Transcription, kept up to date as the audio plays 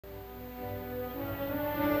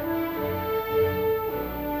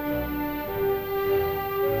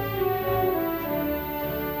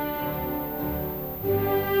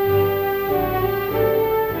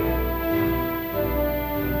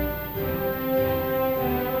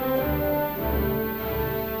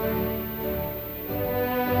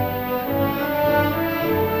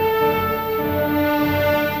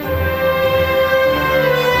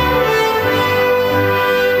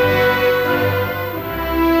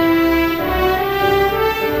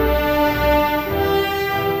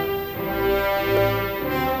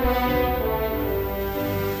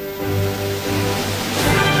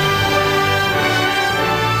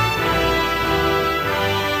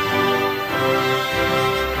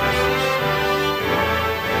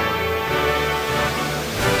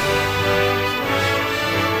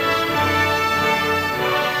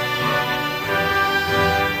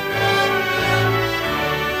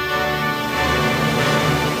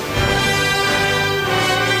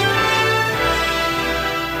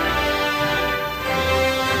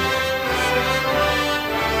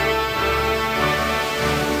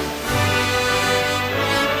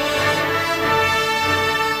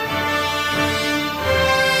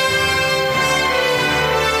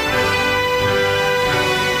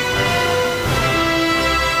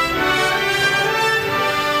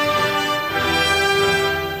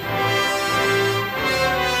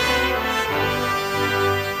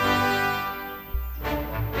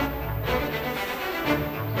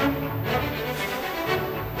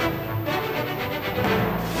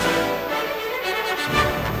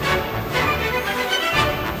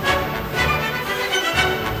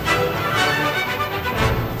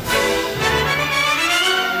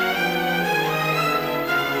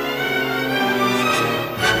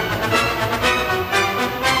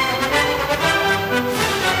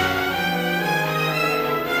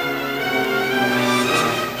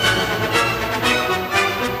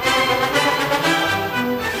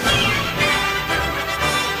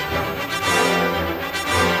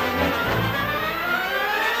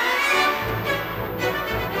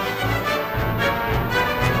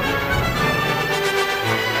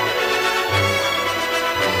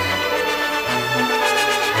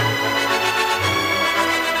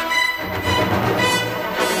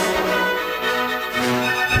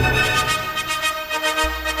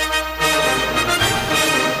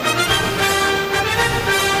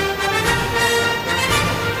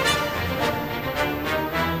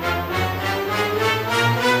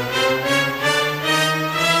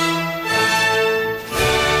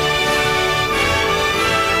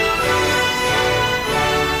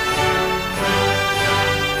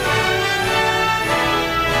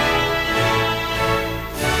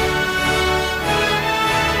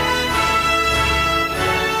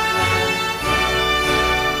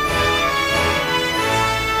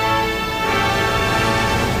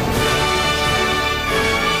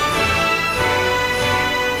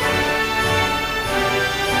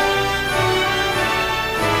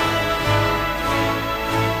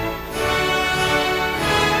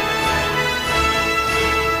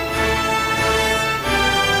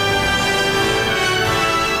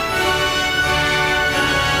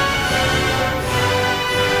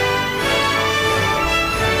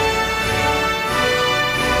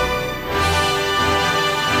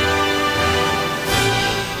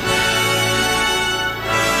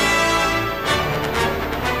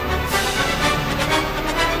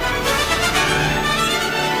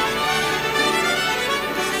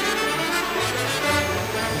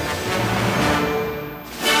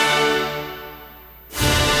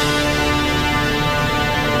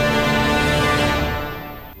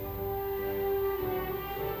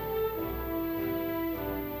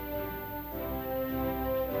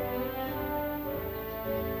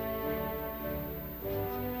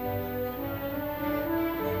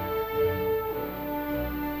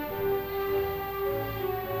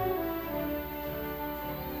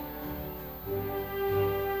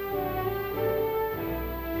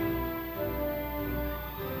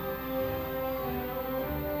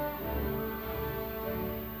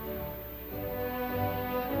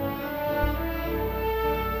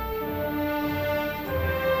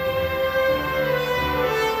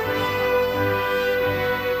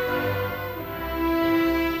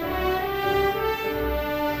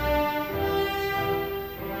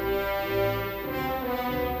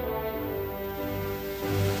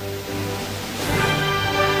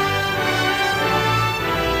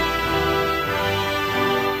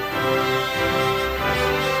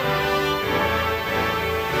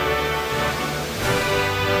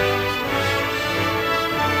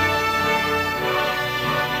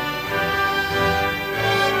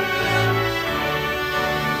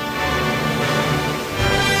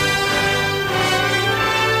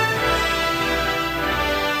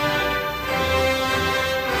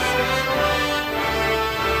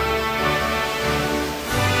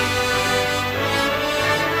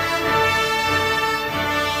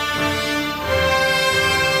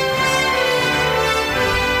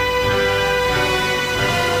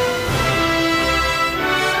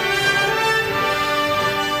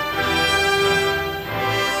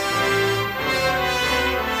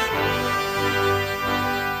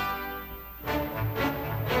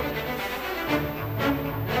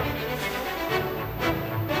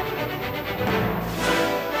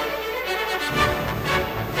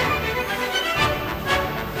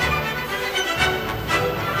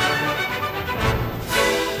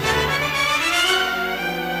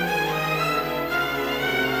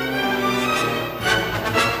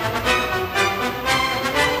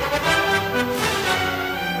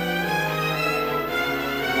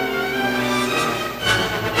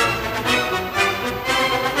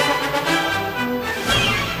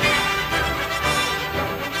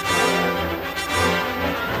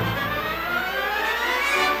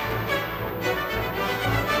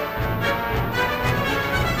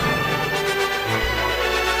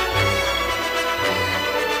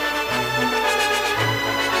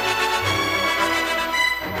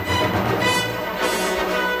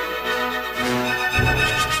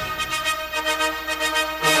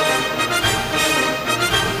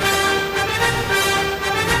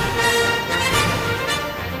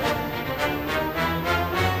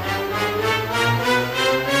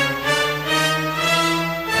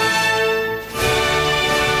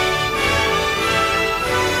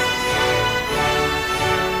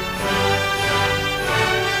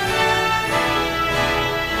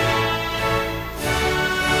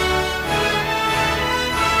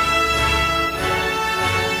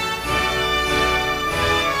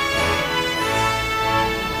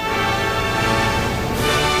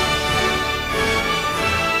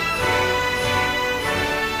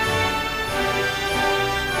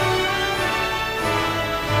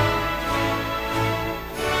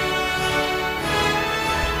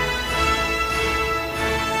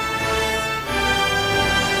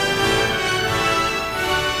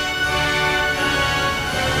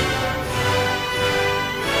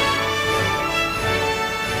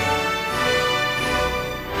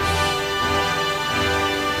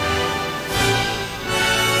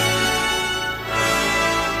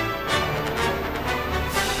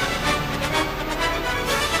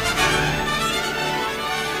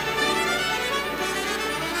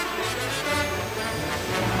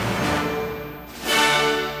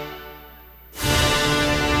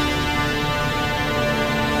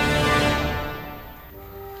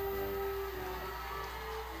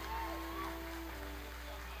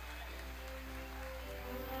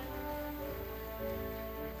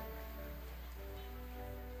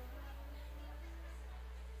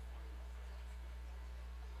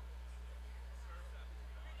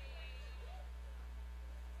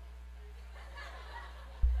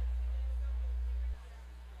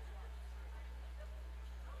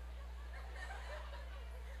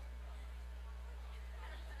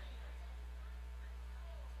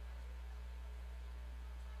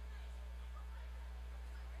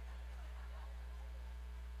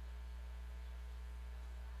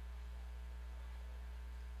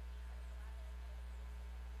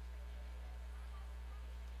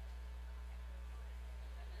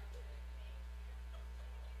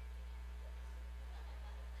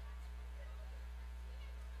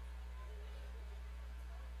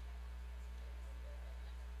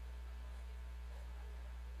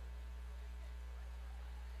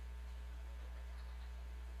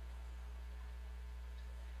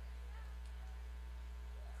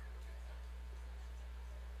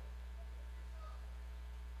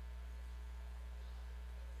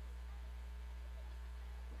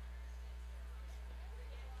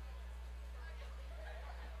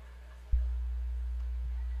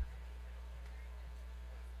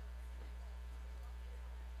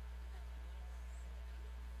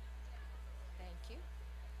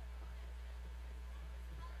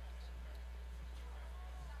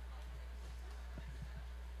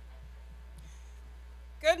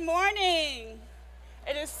morning.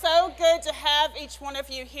 It is so good to have each one of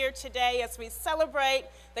you here today as we celebrate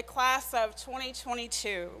the class of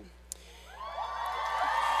 2022.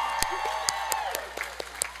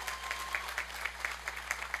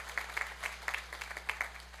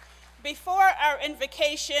 Before our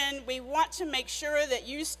invocation, we want to make sure that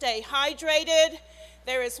you stay hydrated.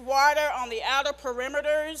 There is water on the outer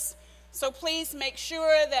perimeters, so please make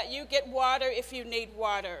sure that you get water if you need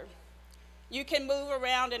water. You can move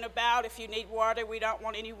around and about if you need water. We don't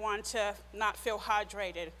want anyone to not feel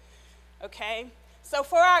hydrated, okay? So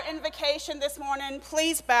for our invocation this morning,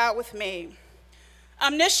 please bow with me.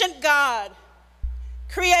 Omniscient God,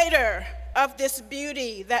 creator of this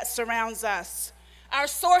beauty that surrounds us, our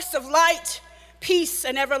source of light, peace,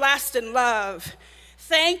 and everlasting love,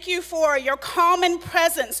 thank you for your calming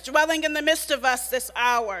presence dwelling in the midst of us this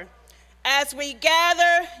hour as we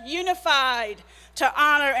gather unified to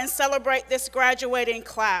honor and celebrate this graduating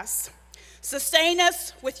class. Sustain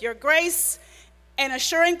us with your grace and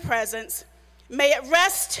assuring presence. May it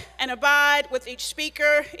rest and abide with each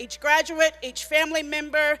speaker, each graduate, each family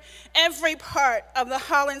member, every part of the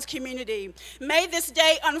Hollins community. May this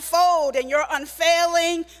day unfold in your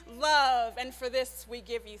unfailing love, and for this we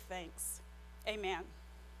give you thanks. Amen.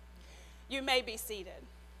 You may be seated.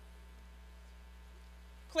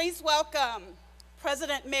 Please welcome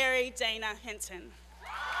President Mary Dana Hinton.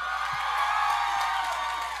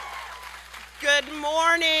 Good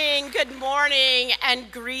morning,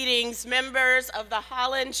 and greetings, members of the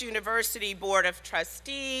Hollins University Board of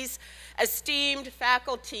Trustees, esteemed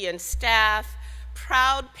faculty and staff,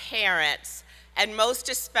 proud parents, and most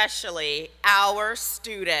especially our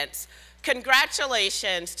students.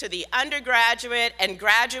 Congratulations to the undergraduate and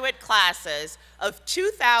graduate classes of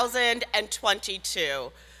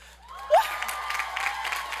 2022.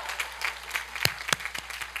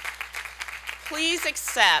 Please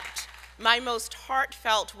accept my most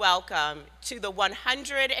heartfelt welcome to the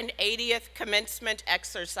 180th commencement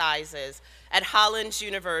exercises at Hollins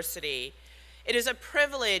University. It is a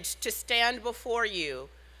privilege to stand before you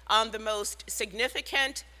on the most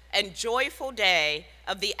significant and joyful day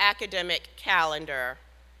of the academic calendar.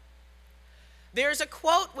 There's a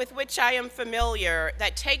quote with which I am familiar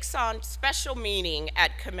that takes on special meaning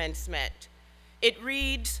at commencement. It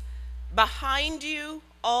reads, "Behind you,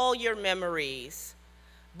 all your memories.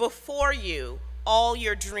 Before you, all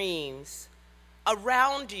your dreams.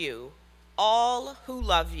 Around you, all who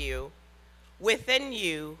love you. Within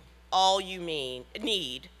you, all you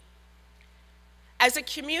need." As a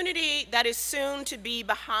community that is soon to be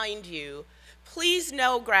behind you, please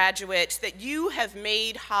know, graduates, that you have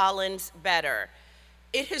made Hollins better.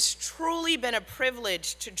 It has truly been a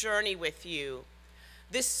privilege to journey with you.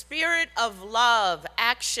 The spirit of love,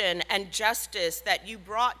 action, and justice that you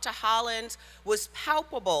brought to Hollins was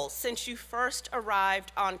palpable since you first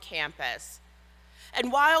arrived on campus.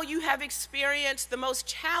 And while you have experienced the most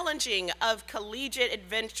challenging of collegiate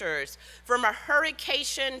adventures, from a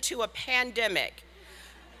hurricane to a pandemic,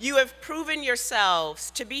 you have proven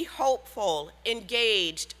yourselves to be hopeful,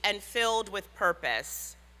 engaged, and filled with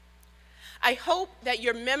purpose. I hope that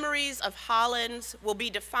your memories of Hollins will be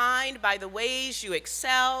defined by the ways you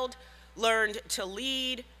excelled, learned to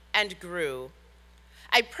lead, and grew.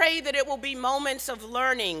 I pray that it will be moments of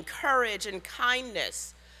learning, courage, and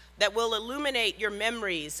kindness that will illuminate your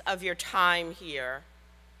memories of your time here.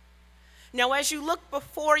 Now, as you look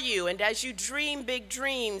before you and as you dream big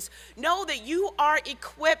dreams, know that you are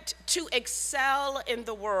equipped to excel in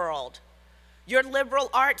the world. Your liberal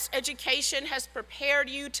arts education has prepared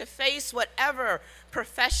you to face whatever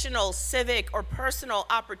professional, civic, or personal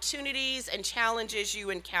opportunities and challenges you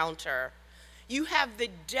encounter. You have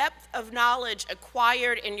the depth of knowledge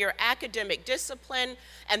acquired in your academic discipline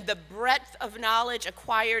and the breadth of knowledge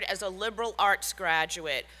acquired as a liberal arts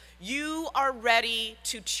graduate. You are ready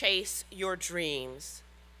to chase your dreams.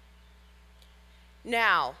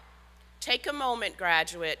 Now, take a moment,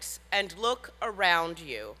 graduates, and look around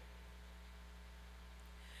you.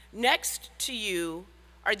 Next to you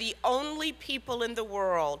are the only people in the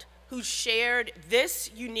world who shared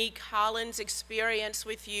this unique Hollins experience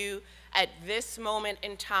with you at this moment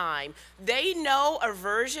in time. They know a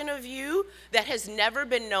version of you that has never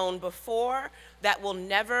been known before, that will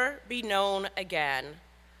never be known again.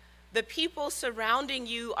 The people surrounding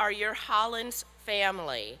you are your Hollins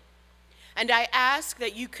family. And I ask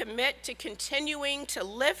that you commit to continuing to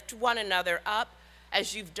lift one another up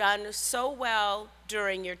as you've done so well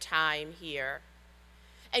during your time here.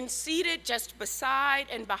 And seated just beside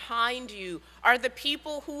and behind you are the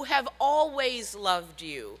people who have always loved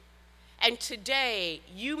you. And today,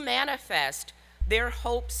 you manifest their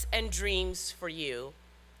hopes and dreams for you.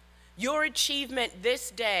 Your achievement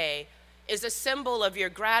this day is a symbol of your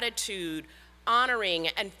gratitude, honoring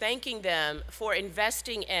and thanking them for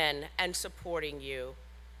investing in and supporting you.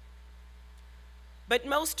 But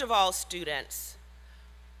most of all, students,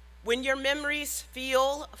 when your memories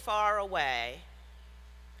feel far away,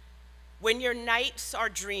 when your nights are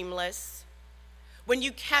dreamless, when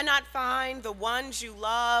you cannot find the ones you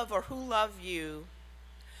love or who love you,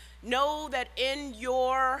 know that in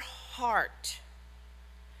your heart,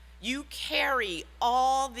 you carry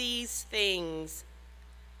all these things,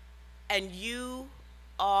 and you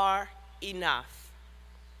are enough.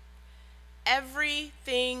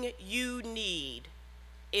 Everything you need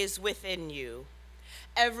is within you.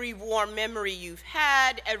 Every warm memory you've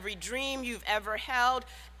had, every dream you've ever held,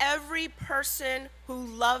 every person who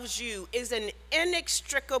loves you is an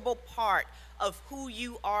inextricable part of who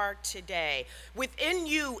you are today. Within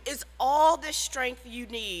you is all the strength you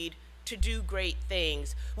need to do great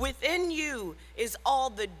things. Within you is all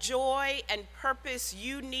the joy and purpose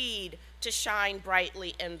you need to shine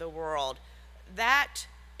brightly in the world. That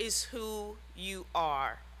is who you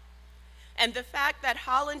are. And the fact that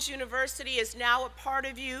Hollins University is now a part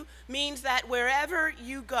of you means that wherever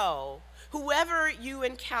you go, whoever you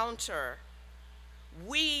encounter,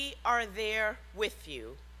 we are there with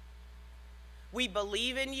you. We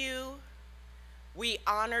believe in you, we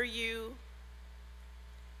honor you,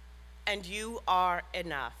 and you are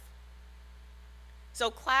enough. So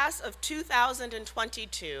class of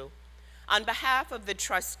 2022, on behalf of the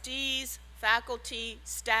trustees, faculty,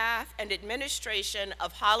 staff, and administration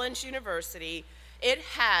of Hollins University, it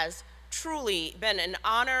has truly been an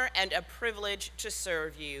honor and a privilege to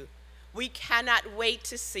serve you. We cannot wait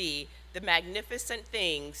to see the magnificent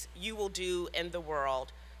things you will do in the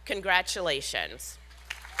world. Congratulations.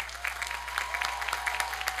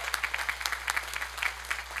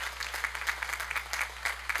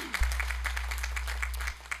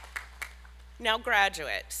 Now,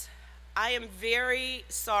 graduates, I am very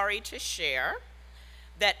sorry to share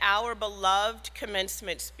that our beloved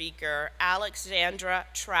commencement speaker, Alexandra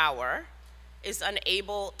Trower, is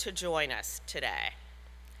unable to join us today.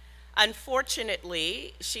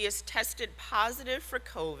 Unfortunately, she is tested positive for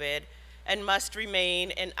COVID and must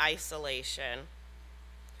remain in isolation.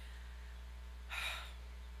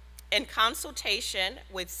 In consultation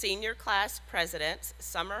with senior class presidents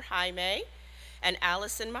Summer Jaime and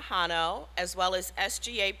Allison Mahano, as well as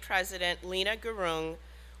SGA President Lena Garung,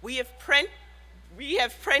 we have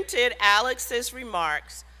printed Alex's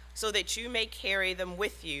remarks so that you may carry them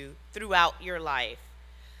with you throughout your life.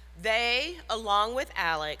 They, along with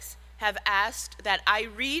Alex, have asked that I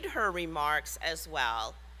read her remarks as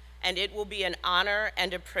well, and it will be an honor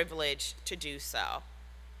and a privilege to do so.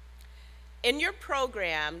 In your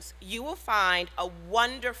programs, you will find a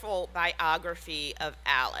wonderful biography of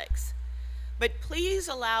Alex. But please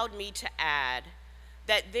allow me to add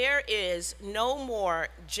that there is no more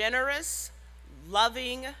generous,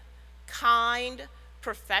 loving, kind,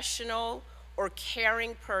 professional, or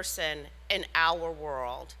caring person in our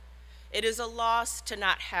world. It is a loss to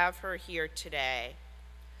not have her here today.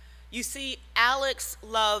 You see, Alex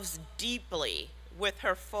loves deeply with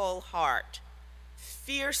her full heart,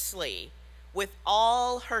 fiercely with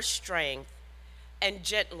all her strength, and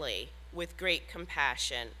gently with great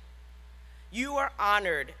compassion. You are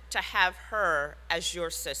honored to have her as your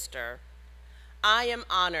sister. I am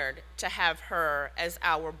honored to have her as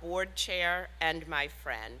our board chair and my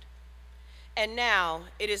friend. And now,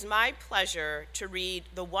 it is my pleasure to read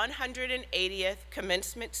the 180th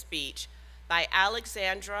commencement speech by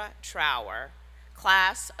Alexandra Trower,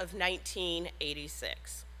 class of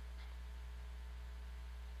 1986.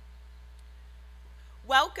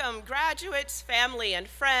 Welcome, graduates, family, and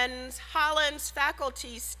friends, Hollins,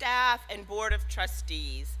 faculty, staff, and board of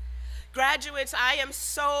trustees. Graduates, I am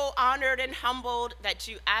so honored and humbled that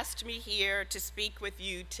you asked me here to speak with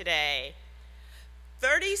you today.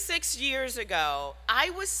 36 years ago, I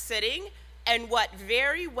was sitting in what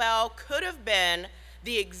very well could have been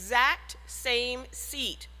the exact same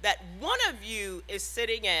seat that one of you is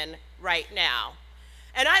sitting in right now.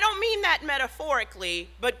 And I don't mean that metaphorically,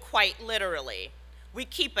 but quite literally. We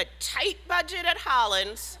keep a tight budget at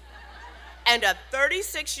Hollins, and a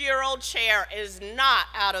 36-year-old chair is not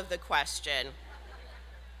out of the question.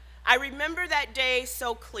 I remember that day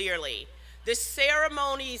so clearly. The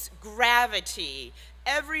ceremony's gravity,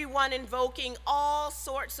 everyone invoking all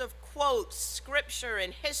sorts of quotes, scripture,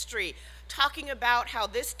 and history, talking about how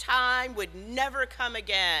this time would never come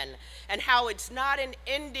again, and how it's not an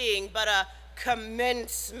ending, but a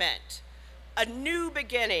commencement, a new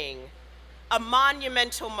beginning, a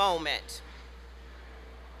monumental moment.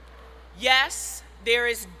 Yes, There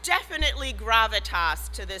is definitely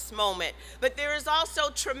gravitas to this moment, but there is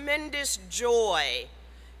also tremendous joy.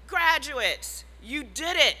 Graduates, you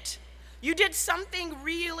did it. You did something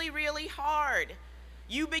really, really hard.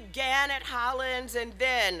 You began at Hollins, and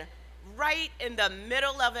then, right in the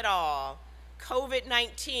middle of it all,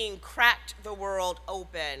 COVID-19 cracked the world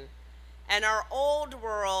open, and our old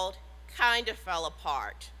world kind of fell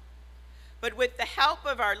apart. But with the help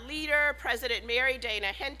of our leader, President Mary Dana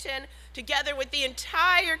Hinton, together with the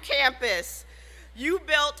entire campus, you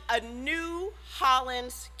built a new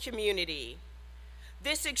Hollins community.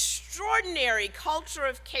 This extraordinary culture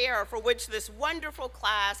of care for which this wonderful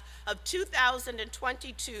class of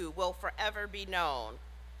 2022 will forever be known.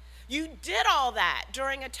 You did all that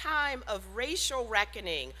during a time of racial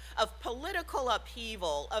reckoning, of political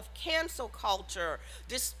upheaval, of cancel culture,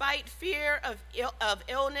 despite fear of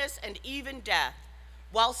illness and even death,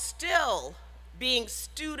 while still being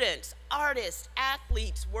students, artists,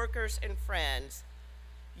 athletes, workers, and friends.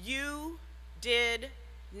 You did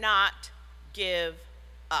not give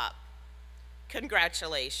up.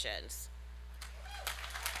 Congratulations.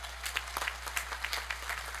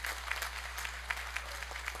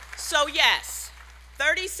 So yes,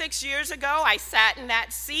 36 years ago, I sat in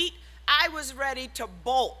that seat. I was ready to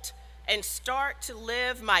bolt and start to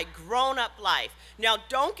live my grown-up life. Now,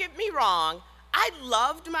 don't get me wrong, I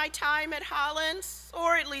loved my time at Hollins,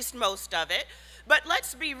 or at least most of it, but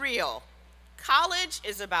let's be real. College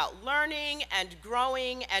is about learning and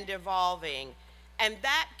growing and evolving, and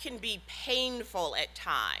that can be painful at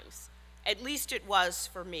times. At least it was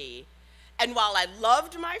for me. And while I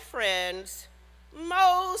loved my friends,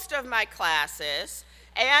 most of my classes,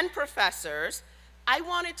 and professors, I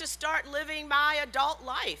wanted to start living my adult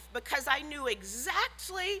life because I knew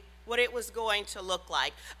exactly what it was going to look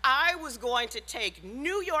like. I was going to take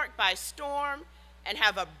New York by storm and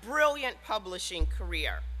have a brilliant publishing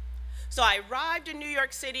career. So I arrived in New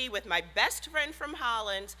York City with my best friend from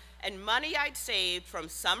Hollins and money I'd saved from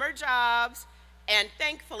summer jobs, and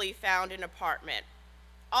thankfully found an apartment.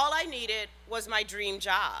 All I needed was my dream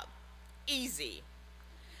job. Easy.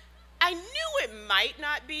 I knew it might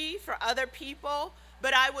not be for other people,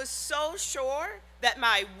 but I was so sure that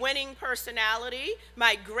my winning personality,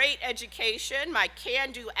 my great education, my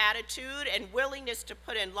can-do attitude, and willingness to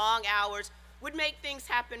put in long hours would make things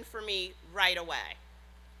happen for me right away.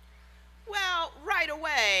 Well, right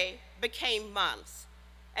away became months,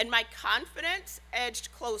 and my confidence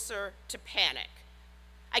edged closer to panic.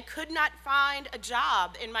 I could not find a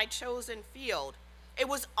job in my chosen field. It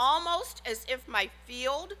was almost as if my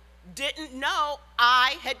field didn't know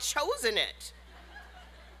I had chosen it.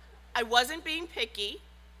 I wasn't being picky.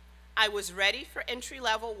 I was ready for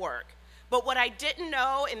entry-level work. But what I didn't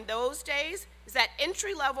know in those days is that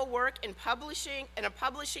entry-level work in a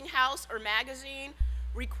publishing house or magazine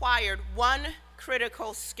required one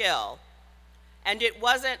critical skill. And it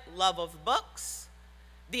wasn't love of books,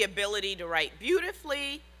 the ability to write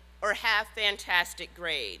beautifully, or have fantastic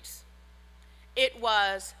grades. It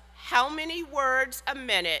was how many words a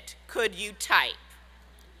minute could you type?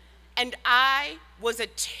 And I was a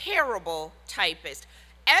terrible typist.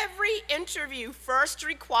 Every interview first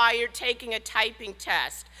required taking a typing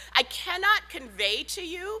test. I cannot convey to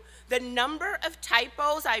you the number of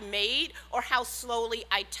typos I made or how slowly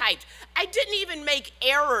I typed. I didn't even make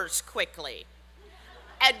errors quickly.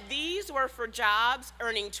 And these were for jobs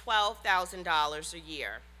earning $12,000 a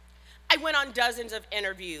year. I went on dozens of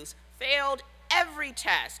interviews, failed every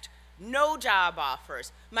test, no job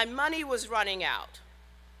offers. My money was running out.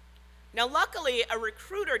 Now, luckily, a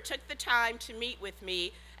recruiter took the time to meet with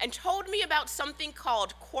me and told me about something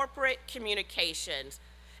called corporate communications.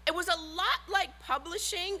 It was a lot like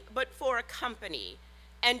publishing, but for a company,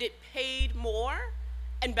 and it paid more,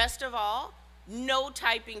 and best of all, no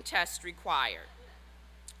typing test required.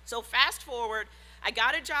 So fast forward, I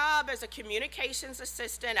got a job as a communications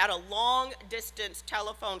assistant at a long-distance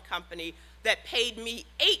telephone company that paid me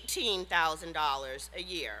 $18,000 a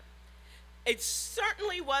year. It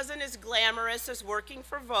certainly wasn't as glamorous as working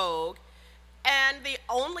for Vogue, and the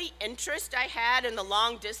only interest I had in the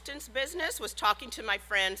long-distance business was talking to my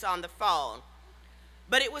friends on the phone.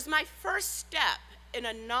 But it was my first step in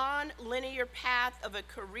a non-linear path of a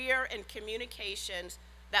career in communications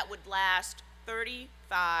that would last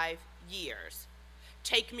 35 years,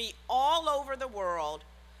 take me all over the world,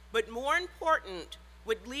 but more important,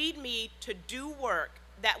 would lead me to do work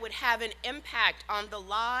that would have an impact on the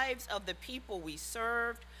lives of the people we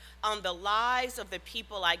served, on the lives of the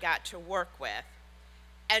people I got to work with,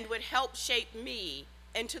 and would help shape me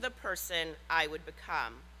into the person I would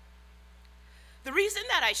become. The reason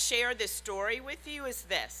that I share this story with you is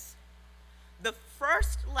this. The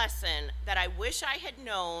first lesson that I wish I had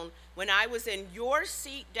known when I was in your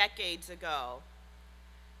seat decades ago.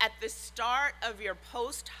 At the start of your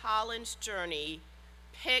post-Hollins journey,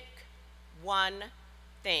 pick one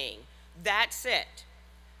thing. That's it.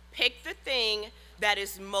 Pick the thing that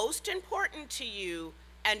is most important to you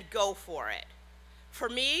and go for it. For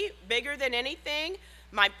me, bigger than anything,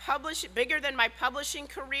 bigger than my publishing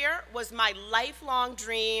career was my lifelong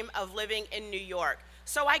dream of living in New York.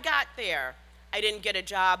 So I got there. I didn't get a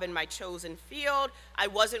job in my chosen field. I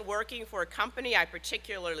wasn't working for a company I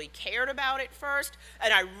particularly cared about at first,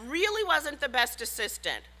 and I really wasn't the best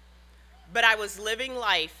assistant. But I was living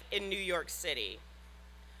life in New York City.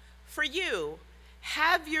 For you,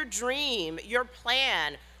 have your dream, your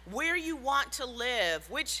plan, where you want to live,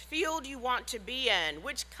 which field you want to be in,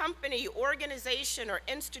 which company, organization, or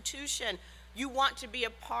institution you want to be a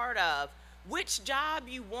part of, which job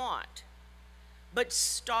you want. But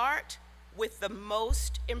start with the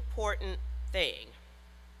most important thing.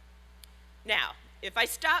 Now, if I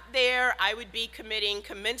stopped there, I would be committing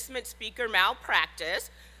commencement speaker malpractice,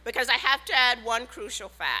 because I have to add one crucial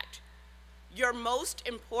fact. Your most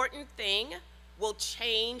important thing will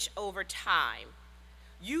change over time.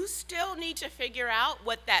 You still need to figure out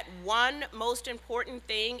what that one most important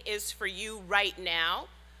thing is for you right now,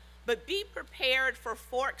 but be prepared for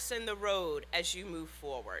forks in the road as you move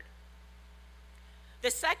forward. The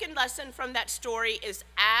second lesson from that story is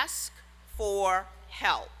ask for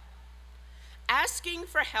help. Asking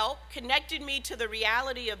for help connected me to the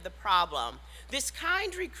reality of the problem. This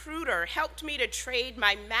kind recruiter helped me to trade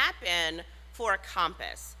my map in for a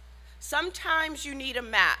compass. Sometimes you need a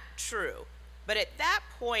map, true, but at that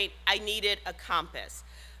point, I needed a compass.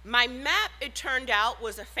 My map, it turned out,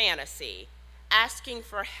 was a fantasy. Asking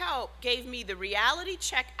for help gave me the reality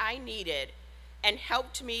check I needed and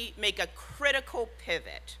helped me make a critical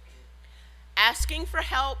pivot. Asking for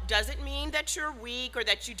help doesn't mean that you're weak or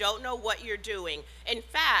that you don't know what you're doing. In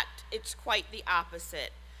fact, it's quite the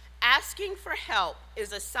opposite. Asking for help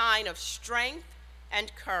is a sign of strength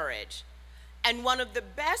and courage. And one of the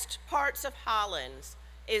best parts of Hollins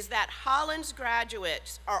is that Hollins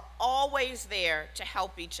graduates are always there to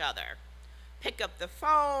help each other. Pick up the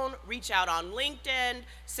phone, reach out on LinkedIn,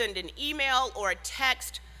 send an email or a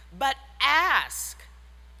text, but ask.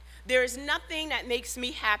 There is nothing that makes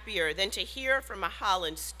me happier than to hear from a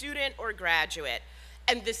Hollins student or graduate.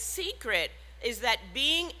 And the secret is that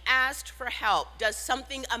being asked for help does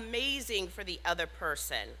something amazing for the other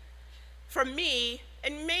person. For me,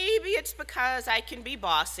 and maybe it's because I can be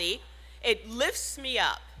bossy, it lifts me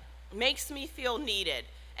up, makes me feel needed,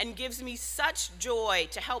 and gives me such joy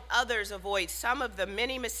to help others avoid some of the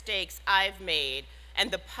many mistakes I've made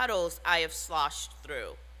and the puddles I have sloshed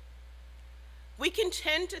through. We can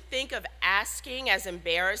tend to think of asking as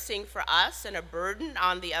embarrassing for us and a burden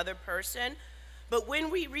on the other person, but when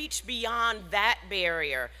we reach beyond that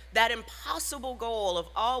barrier, that impossible goal of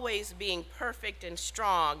always being perfect and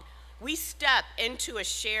strong, we step into a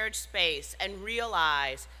shared space and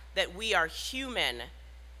realize that we are human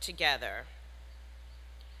together.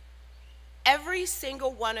 Every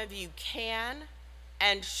single one of you can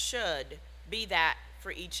and should be that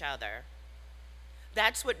for each other.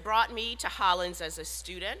 That's what brought me to Hollins as a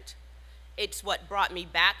student. It's what brought me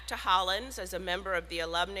back to Hollins as a member of the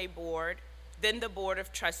Alumni Board, then the Board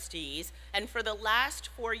of Trustees, and for the last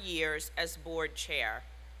 4 years as board chair.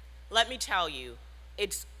 Let me tell you,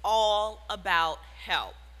 it's all about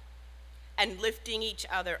help and lifting each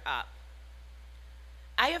other up.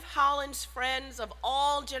 I have Hollins friends of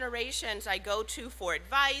all generations I go to for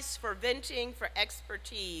advice, for venting, for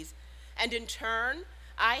expertise, and in turn,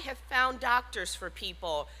 I have found doctors for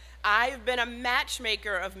people. I've been a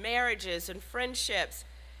matchmaker of marriages and friendships,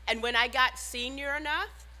 and when I got senior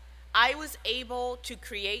enough, I was able to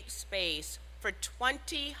create space for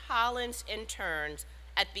 20 Hollins interns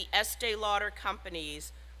at the Estee Lauder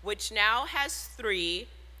companies, which now has 3,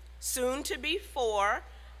 soon to be 4.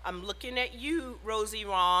 I'm looking at you, Rosie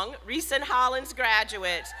Wrong, recent Hollins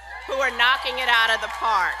graduates who are knocking it out of the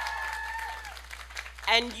park.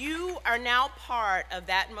 And you are now part of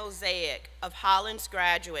that mosaic of Hollins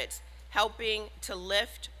graduates helping to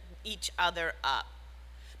lift each other up.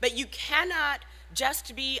 But you cannot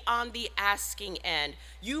just be on the asking end.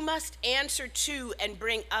 You must answer to and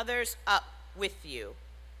bring others up with you.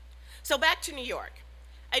 So back to New York.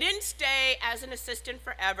 I didn't stay as an assistant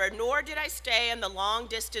forever, nor did I stay in the long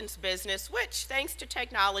distance business, which, thanks to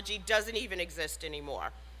technology, doesn't even exist anymore.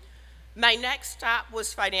 My next stop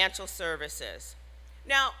was financial services.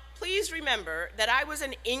 Now, please remember that I was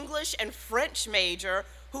an English and French major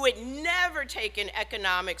who had never taken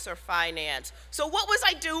economics or finance. So what was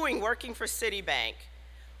I doing working for Citibank?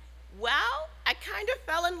 Well, I kind of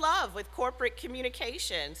fell in love with corporate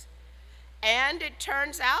communications. And it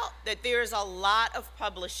turns out that there's a lot of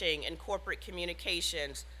publishing in corporate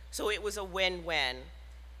communications, so it was a win-win.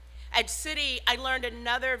 At Citi, I learned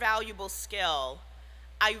another valuable skill.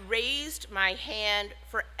 I raised my hand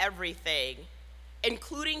for everything,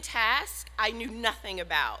 including tasks I knew nothing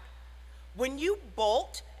about. When you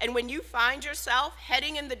bolt and when you find yourself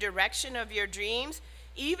heading in the direction of your dreams,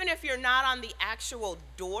 even if you're not on the actual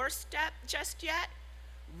doorstep just yet,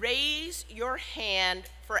 raise your hand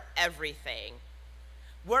for everything.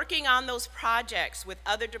 Working on those projects with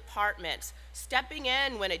other departments, stepping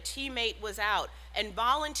in when a teammate was out, and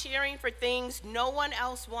volunteering for things no one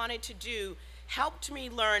else wanted to do helped me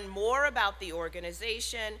learn more about the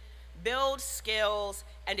organization, build skills,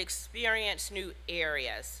 and experience new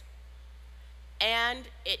areas. And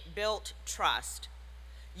it built trust.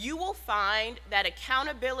 You will find that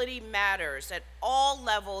accountability matters at all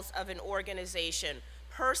levels of an organization,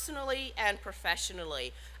 personally and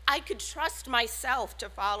professionally. I could trust myself to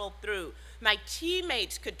follow through. My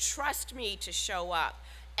teammates could trust me to show up.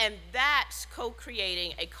 And that's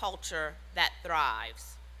co-creating a culture that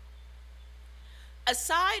thrives.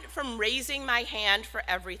 Aside from raising my hand for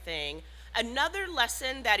everything, another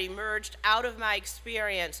lesson that emerged out of my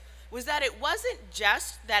experience was that it wasn't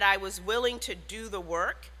just that I was willing to do the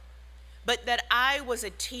work, but that I was a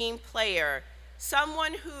team player,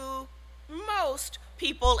 someone who most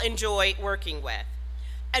people enjoy working with.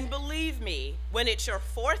 And believe me, when it's your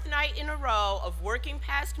fourth night in a row of working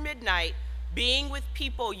past midnight, being with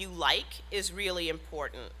people you like is really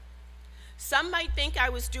important. Some might think I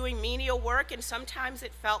was doing menial work, and sometimes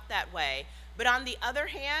it felt that way. But on the other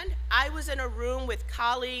hand, I was in a room with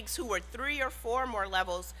colleagues who were 3 or 4 more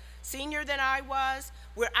levels senior than I was,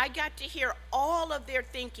 where I got to hear all of their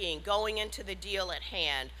thinking going into the deal at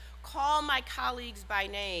hand, call my colleagues by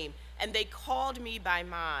name, and they called me by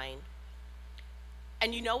mine.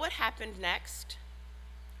 And you know what happened next?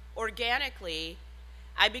 Organically,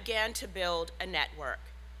 I began to build a network.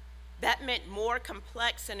 That meant more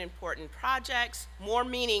complex and important projects, more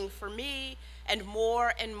meaning for me, and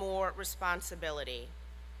more responsibility.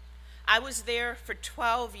 I was there for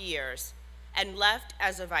 12 years and left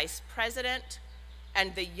as a vice president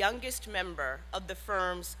and the youngest member of the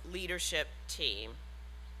firm's leadership team.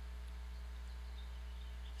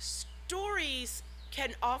 Stories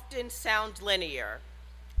can often sound linear.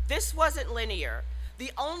 This wasn't linear.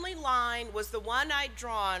 The only line was the one I'd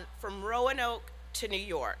drawn from Roanoke to New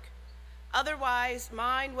York. Otherwise,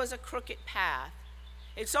 mine was a crooked path.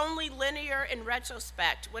 It's only linear in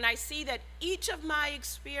retrospect when I see that each of my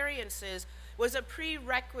experiences was a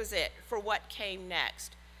prerequisite for what came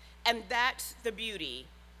next. And that's the beauty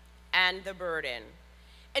and the burden.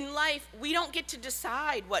 In life, we don't get to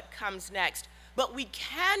decide what comes next, but we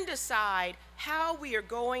can decide how we are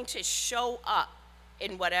going to show up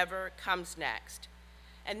in whatever comes next.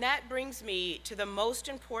 And that brings me to the most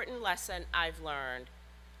important lesson I've learned.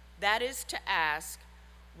 That is to ask,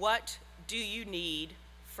 what do you need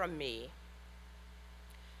from me?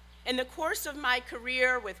 In the course of my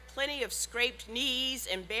career, with plenty of scraped knees,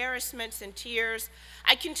 embarrassments, and tears,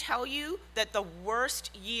 I can tell you that the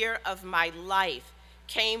worst year of my life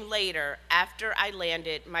came later after I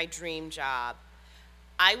landed my dream job.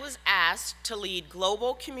 I was asked to lead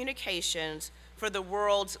global communications for the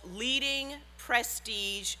world's leading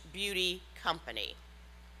prestige beauty company.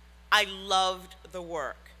 I loved the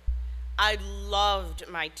work. I loved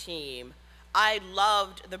my team. I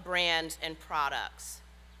loved the brands and products.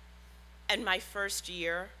 And my first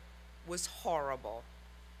year was horrible.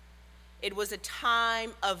 It was a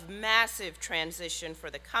time of massive transition for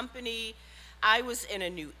the company. I was in a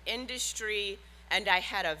new industry, and I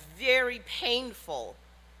had a very painful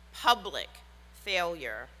public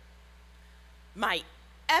failure. My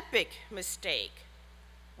epic mistake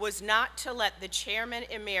was not to let the chairman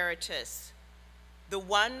emeritus, the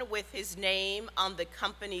one with his name on the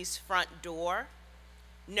company's front door,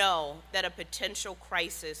 know that a potential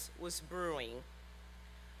crisis was brewing.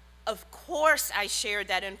 Of course, I shared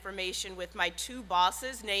that information with my 2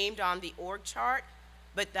 bosses named on the org chart,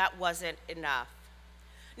 but that wasn't enough.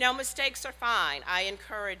 Now, mistakes are fine. I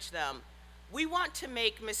encourage them. We want to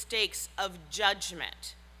make mistakes of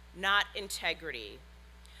judgment, not integrity.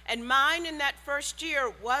 And mine in that first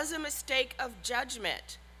year was a mistake of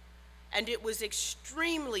judgment, and it was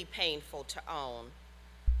extremely painful to own.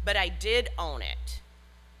 But I did own it,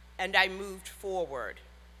 and I moved forward.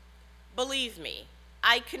 Believe me,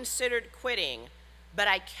 I considered quitting, but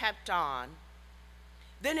I kept on.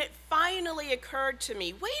 Then it finally occurred to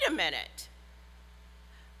me, wait a minute.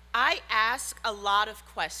 I ask a lot of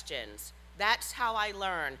questions. That's how I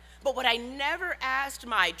learn. But what I never asked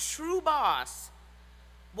my true boss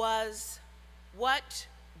was, what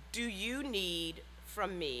do you need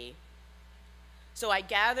from me? So I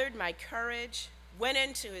gathered my courage, went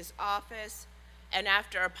into his office, and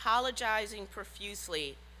after apologizing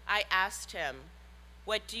profusely, I asked him,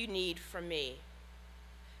 what do you need from me?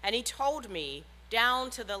 And he told me down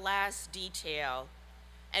to the last detail.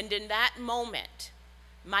 And in that moment,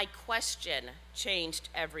 my question changed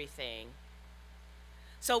everything.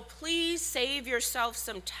 So please save yourself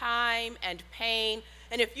some time and pain.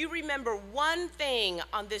 And if you remember one thing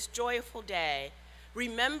on this joyful day,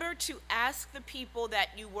 remember to ask the people that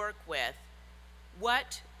you work with,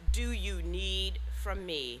 what do you need from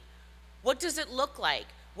me? What does it look like?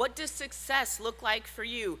 What does success look like for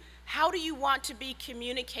you? How do you want to be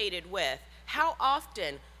communicated with? How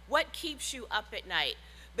often? What keeps you up at night?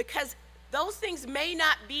 Because those things may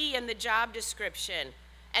not be in the job description,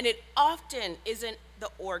 and it often isn't the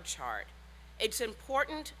org chart. It's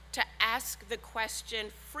important to ask the question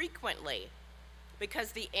frequently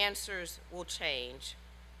because the answers will change.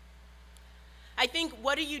 I think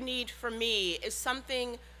what do you need from me is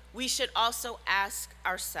something we should also ask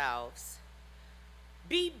ourselves.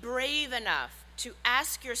 Be brave enough to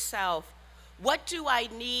ask yourself, what do I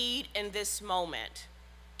need in this moment?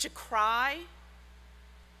 To cry?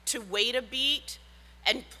 To wait a beat?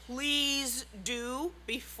 And please do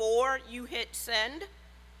before you hit send?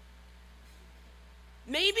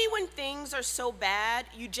 Maybe when things are so bad,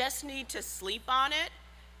 you just need to sleep on it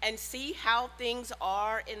and see how things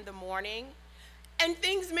are in the morning. And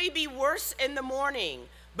things may be worse in the morning,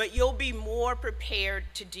 but you'll be more prepared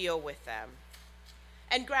to deal with them.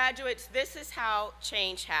 And graduates, this is how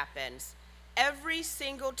change happens. Every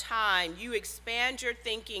single time you expand your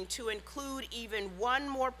thinking to include even one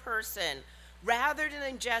more person, rather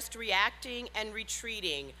than just reacting and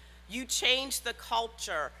retreating, you change the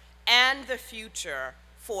culture and the future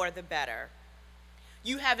for the better.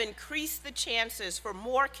 You have increased the chances for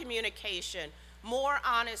more communication, more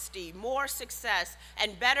honesty, more success,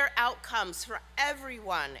 and better outcomes for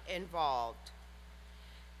everyone involved.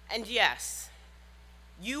 And yes,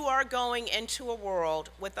 you are going into a world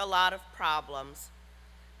with a lot of problems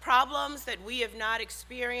that we have not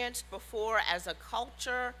experienced before as a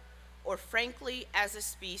culture or frankly as a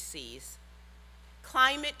species.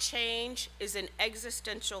 Climate change is an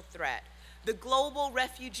existential threat. The global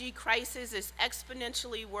refugee crisis is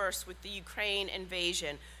exponentially worse with the Ukraine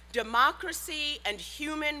invasion. Democracy and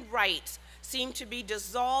human rights seem to be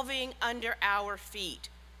dissolving under our feet.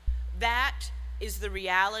 That is the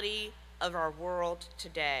reality of our world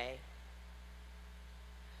today.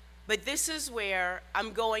 But this is where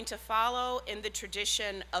I'm going to follow in the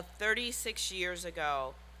tradition of 36 years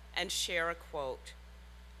ago and share a quote.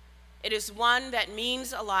 It is one that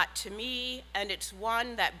means a lot to me, and it's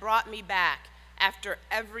one that brought me back after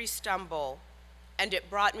every stumble, and it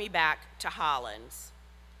brought me back to Hollins.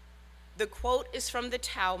 The quote is from the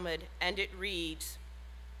Talmud, and it reads,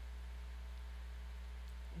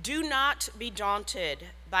 "Do not be daunted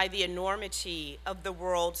by the enormity of the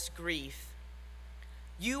world's grief.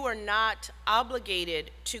 You are not obligated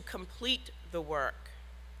to complete the work,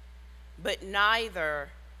 but neither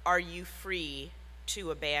are you free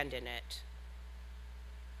to abandon it."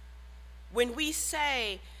 When we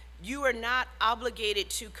say you are not obligated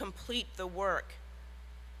to complete the work,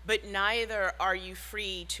 but neither are you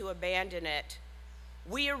free to abandon it,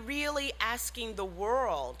 we are really asking the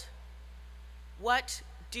world, what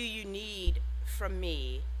do you need from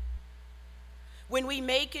me? When we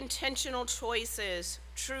make intentional choices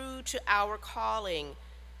true to our calling,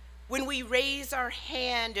 when we raise our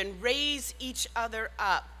hand and raise each other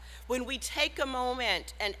up, when we take a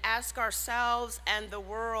moment and ask ourselves and the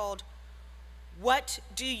world, what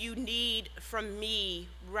do you need from me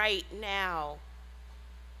right now?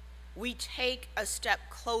 We take a step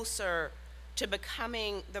closer to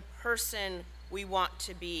becoming the person we want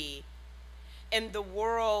to be in the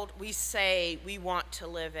world we say we want to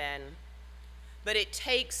live in. But it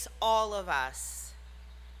takes all of us,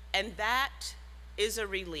 and that is a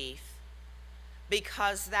relief,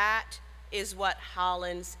 because that is what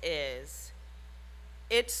Hollins is.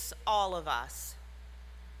 It's all of us.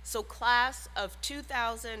 So class of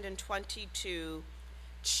 2022,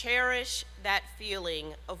 cherish that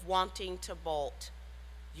feeling of wanting to bolt.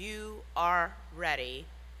 You are ready.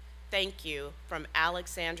 Thank you from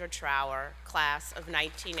Alexandra Trower, class of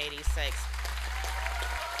 1986.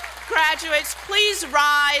 Graduates, please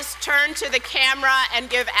rise, turn to the camera, and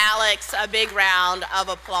give Alex a big round of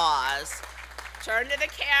applause. Turn to the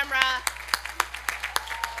camera.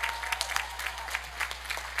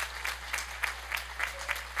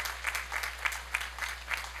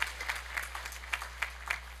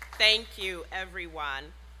 Thank you, everyone.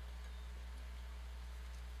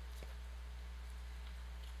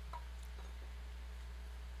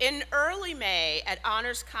 In early May at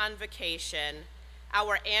Honors Convocation,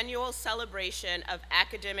 our annual celebration of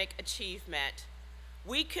academic achievement,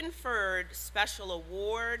 we conferred special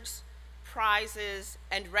awards, prizes,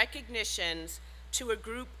 and recognitions to a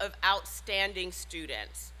group of outstanding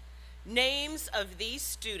students. Names of these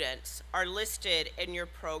students are listed in your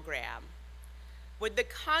program. Would the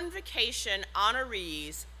Convocation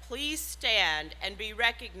honorees please stand and be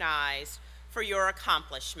recognized for your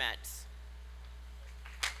accomplishments?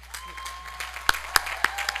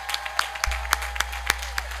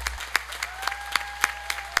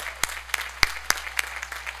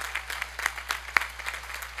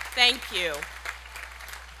 Thank you.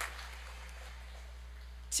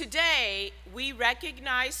 Today, we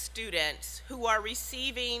recognize students who are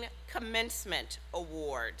receiving Commencement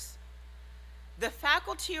Awards. The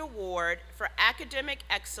Faculty Award for Academic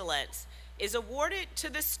Excellence is awarded to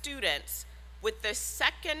the students with the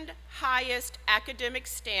second highest academic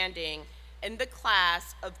standing in the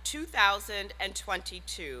class of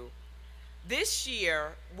 2022. This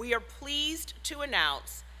year, we are pleased to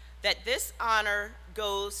announce that this honor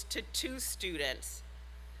goes to two students,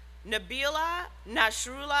 Nabila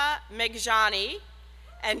Nasrullah Meghjani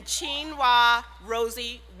and Chinua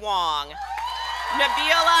Rosie Wong.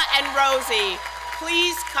 Nabila and Rosie,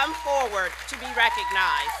 please come forward to be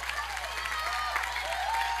recognized.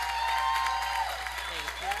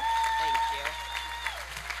 Thank you, thank you.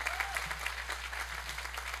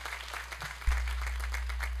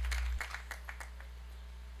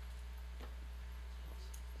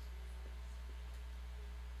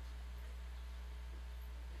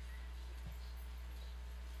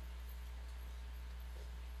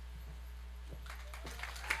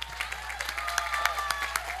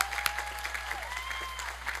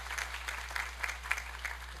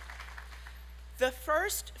 The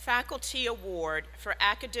first Faculty Award for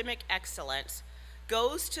Academic Excellence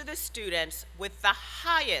goes to the students with the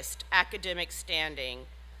highest academic standing.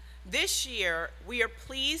 This year, we are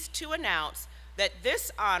pleased to announce that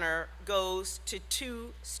this honor goes to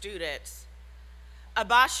two students,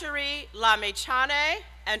 Abashiri Lamechane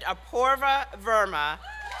and Apurva Verma.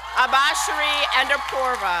 Abashiri and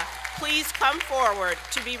Apurva, please come forward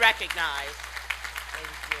to be recognized.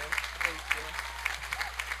 Thank you, thank you.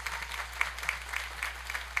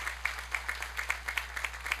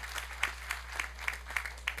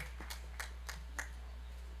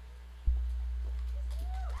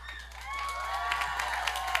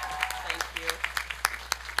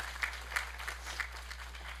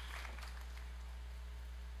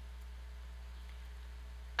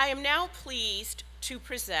 I am now pleased to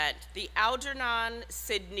present the Algernon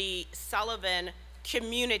Sidney Sullivan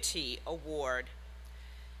Community Award.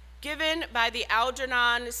 Given by the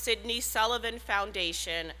Algernon Sidney Sullivan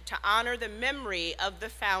Foundation to honor the memory of the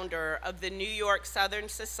founder of the New York Southern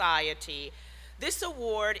Society, this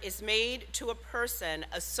award is made to a person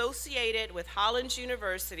associated with Hollins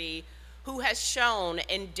University who has shown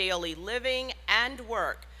in daily living and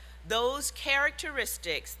work those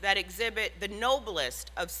characteristics that exhibit the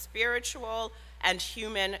noblest of spiritual and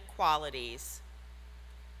human qualities.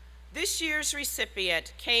 This year's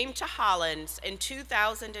recipient came to Hollins in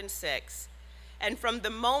 2006, and from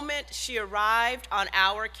the moment she arrived on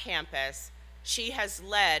our campus, she has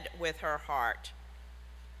led with her heart.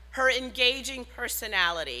 Her engaging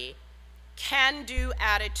personality, can-do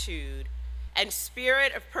attitude, and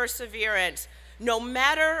spirit of perseverance, no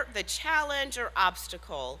matter the challenge or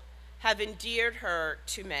obstacle, have endeared her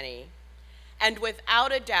to many. And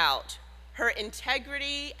without a doubt, her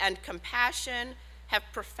integrity and compassion have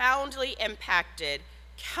profoundly impacted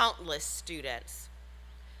countless students.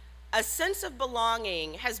 A sense of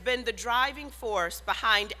belonging has been the driving force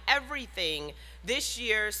behind everything this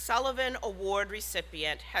year's Sullivan Award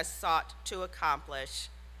recipient has sought to accomplish.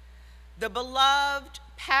 The beloved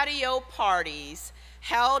patio parties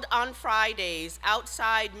held on Fridays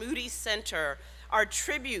outside Moody Center are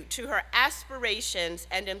tribute to her aspirations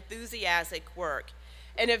and enthusiastic work,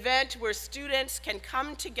 an event where students can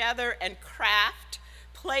come together and craft,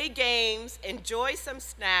 play games, enjoy some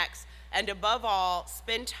snacks, and above all,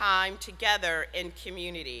 spend time together in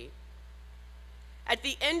community. At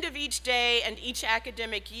the end of each day and each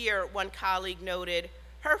academic year, one colleague noted,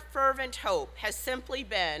 her fervent hope has simply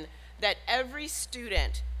been that every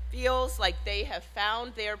student feels like they have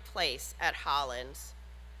found their place at Hollins.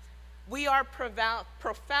 We are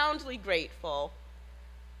profoundly grateful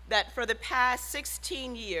that for the past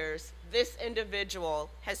 16 years, this individual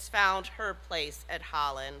has found her place at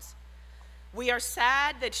Hollins. We are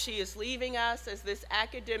sad that she is leaving us as this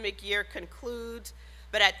academic year concludes,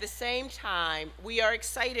 but at the same time, we are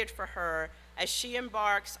excited for her as she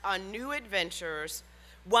embarks on new adventures,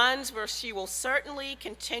 ones where she will certainly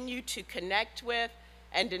continue to connect with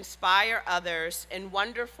and inspire others in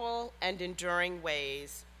wonderful and enduring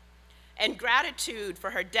ways. And gratitude for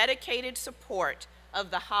her dedicated support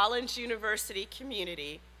of the Hollins University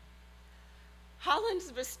community,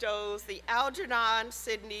 Hollins bestows the Algernon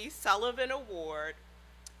Sidney Sullivan Award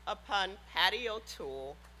upon Patty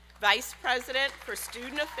O'Toole, Vice President for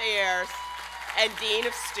Student Affairs and Dean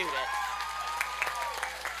of Students.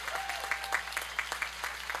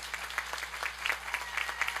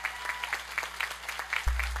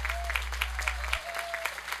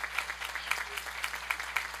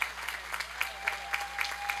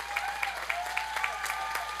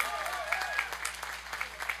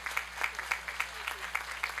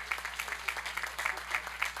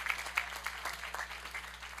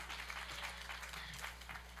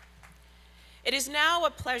 It is now a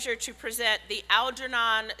pleasure to present the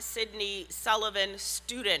Algernon Sidney Sullivan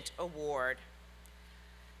Student Award.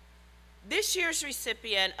 This year's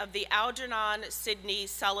recipient of the Algernon Sidney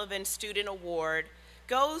Sullivan Student Award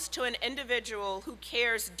goes to an individual who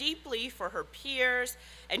cares deeply for her peers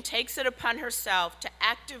and takes it upon herself to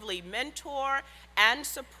actively mentor and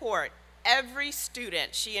support every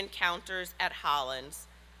student she encounters at Hollins.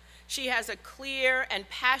 She has a clear and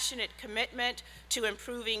passionate commitment to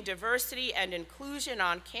improving diversity and inclusion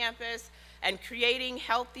on campus and creating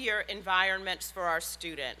healthier environments for our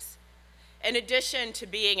students. In addition to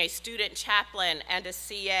being a student chaplain and a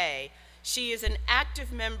CA, she is an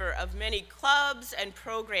active member of many clubs and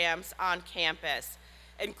programs on campus,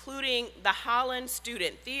 including the Hollins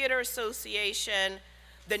Student Theater Association,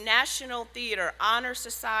 the National Theater Honor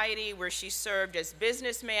Society, where she served as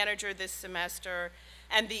business manager this semester,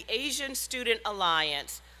 and the Asian Student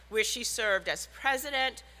Alliance, where she served as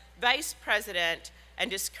president, vice president,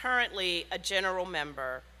 and is currently a general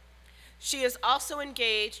member. She is also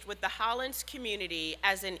engaged with the Hollins community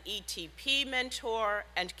as an ETP mentor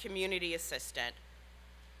and community assistant.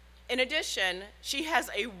 In addition, she has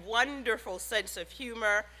a wonderful sense of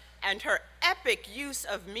humor, and her epic use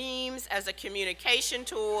of memes as a communication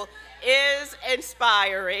tool is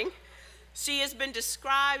inspiring. She has been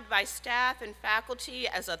described by staff and faculty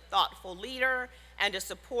as a thoughtful leader and a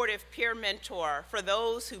supportive peer mentor for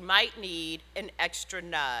those who might need an extra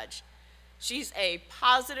nudge. She's a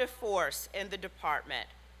positive force in the department.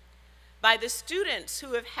 By the students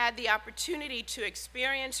who have had the opportunity to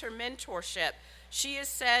experience her mentorship, she is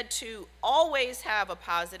said to always have a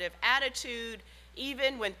positive attitude,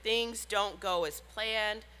 even when things don't go as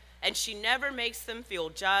planned, and she never makes them feel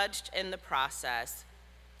judged in the process.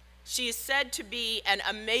 She is said to be an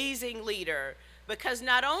amazing leader because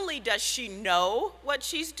not only does she know what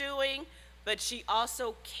she's doing, but she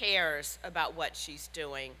also cares about what she's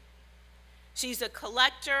doing. She's a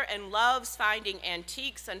collector and loves finding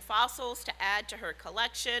antiques and fossils to add to her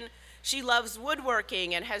collection. She loves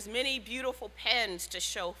woodworking and has many beautiful pens to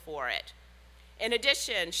show for it. In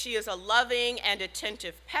addition, she is a loving and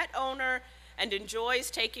attentive pet owner and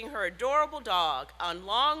enjoys taking her adorable dog on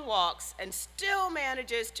long walks and still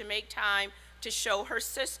manages to make time to show her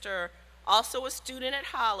sister, also a student at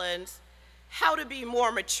Hollins, how to be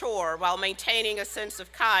more mature while maintaining a sense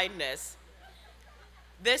of kindness.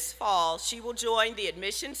 This fall, she will join the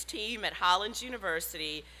admissions team at Hollins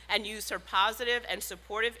University and use her positive and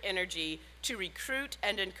supportive energy to recruit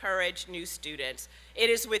and encourage new students.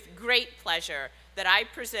 It is with great pleasure that I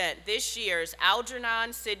present this year's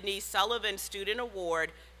Algernon Sidney Sullivan Student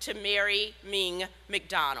Award to Mary Ming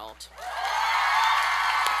McDonald.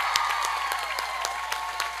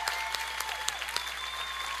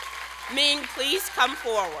 Ming, please come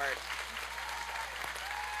forward.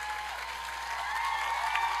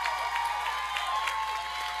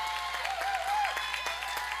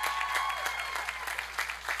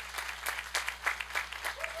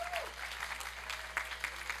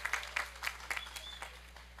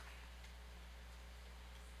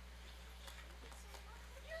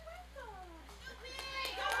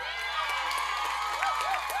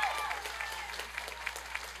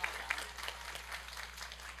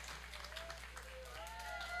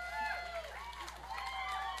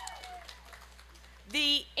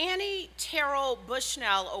 The Annie Terrell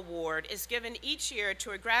Bushnell Award is given each year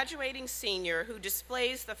to a graduating senior who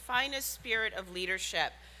displays the finest spirit of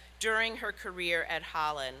leadership during her career at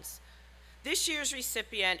Hollins. This year's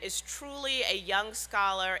recipient is truly a young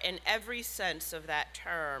scholar in every sense of that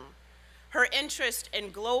term. Her interest in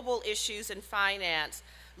global issues and finance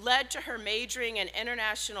led to her majoring in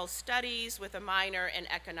international studies with a minor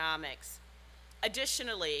in economics.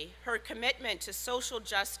 Additionally, her commitment to social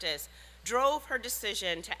justice drove her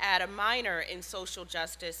decision to add a minor in social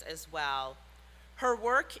justice as well. Her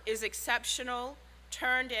work is exceptional,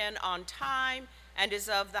 turned in on time, and is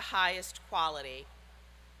of the highest quality.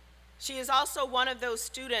 She is also one of those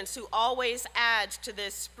students who always adds to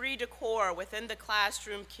this esprit de corps within the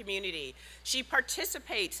classroom community. She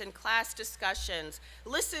participates in class discussions,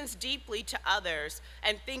 listens deeply to others,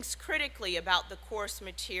 and thinks critically about the course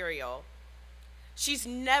material. She's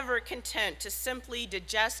never content to simply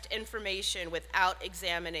digest information without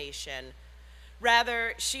examination.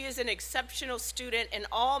 Rather, she is an exceptional student in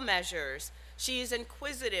all measures. She is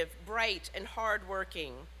inquisitive, bright, and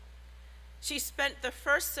hardworking. She spent the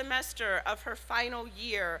first semester of her final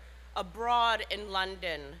year abroad in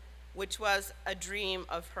London, which was a dream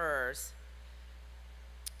of hers.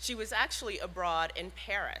 She was actually abroad in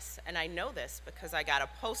Paris, and I know this because I got a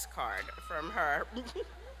postcard from her.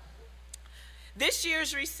 This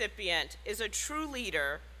year's recipient is a true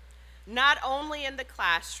leader, not only in the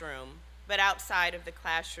classroom, but outside of the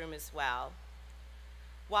classroom as well.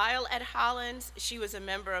 While at Hollins, she was a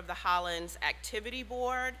member of the Hollins Activity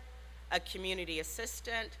Board, a community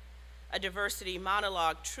assistant, a diversity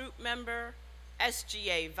monologue troupe member,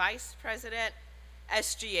 SGA vice president,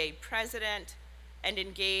 SGA president, and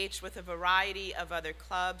engaged with a variety of other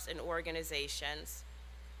clubs and organizations.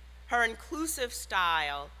 Her inclusive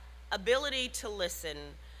style, ability to listen,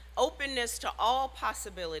 openness to all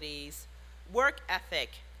possibilities, work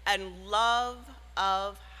ethic, and love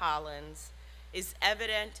of Hollins is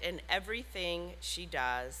evident in everything she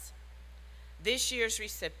does. This year's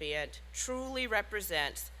recipient truly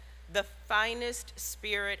represents the finest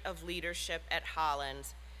spirit of leadership at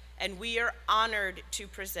Hollins, and we are honored to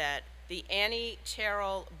present the Annie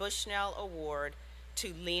Terrell Bushnell Award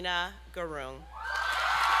to Lena Garung.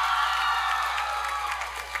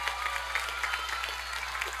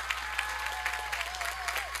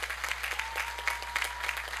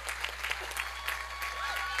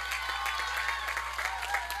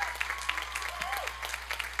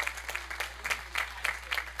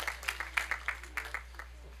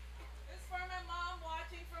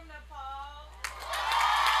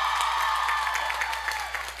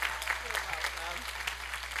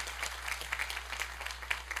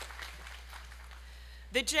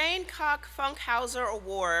 The Jane Koch Funkhauser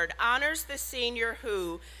Award honors the senior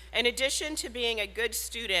who, in addition to being a good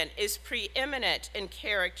student, is preeminent in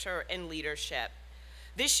character and leadership.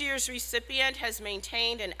 This year's recipient has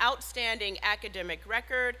maintained an outstanding academic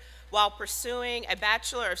record while pursuing a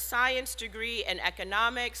Bachelor of Science degree in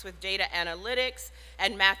economics with data analytics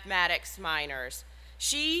and mathematics minors.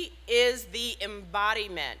 She is the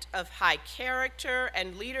embodiment of high character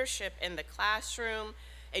and leadership in the classroom,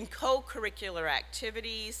 in co-curricular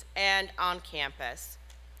activities, and on campus.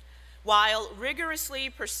 While rigorously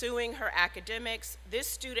pursuing her academics, this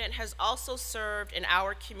student has also served in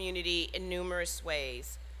our community in numerous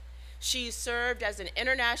ways. She served as an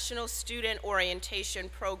International Student Orientation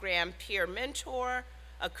Program peer mentor,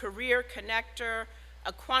 a career connector,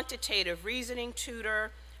 a quantitative reasoning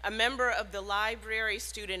tutor, a member of the Library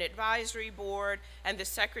Student Advisory Board, and the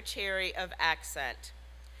Secretary of Accent.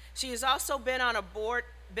 She has also been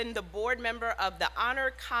the board member of the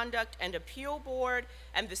Honor, Conduct, and Appeal Board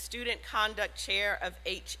and the Student Conduct Chair of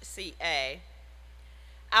HCA.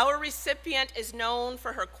 Our recipient is known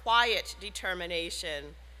for her quiet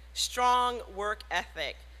determination, strong work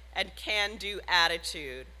ethic, and can-do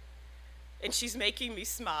attitude. And she's making me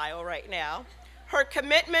smile right now. Her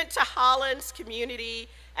commitment to Hollins community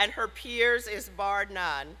and her peers is bar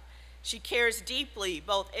none. She cares deeply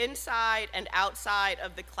both inside and outside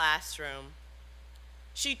of the classroom.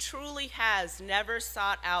 She truly has never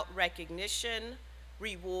sought out recognition,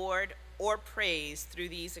 reward, or praise through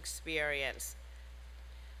these experiences.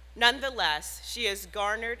 Nonetheless, she has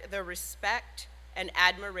garnered the respect and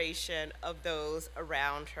admiration of those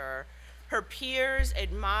around her. Her peers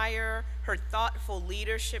admire her thoughtful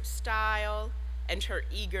leadership style and her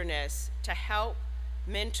eagerness to help,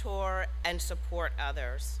 mentor, and support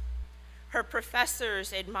others. Her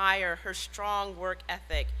professors admire her strong work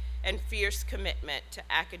ethic and fierce commitment to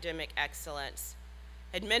academic excellence.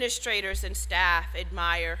 Administrators and staff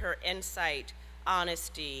admire her insight,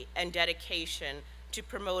 honesty, and dedication to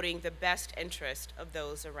promoting the best interest of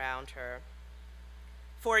those around her.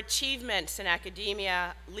 For achievements in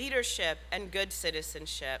academia, leadership, and good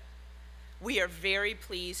citizenship, we are very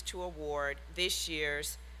pleased to award this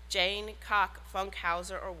year's Jane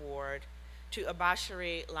Koch-Funkhauser Award to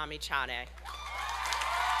Abashiri Lamichane.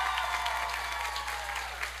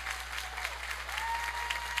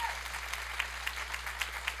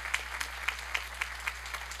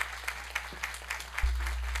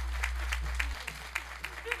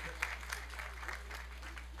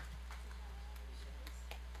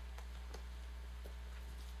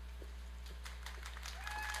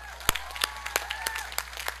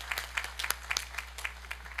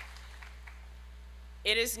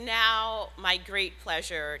 It is now my great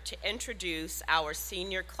pleasure to introduce our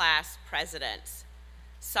senior class presidents,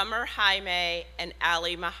 Summer Jaime and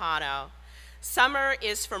Ali Mahano. Summer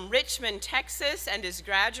is from Richmond, Texas, and is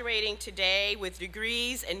graduating today with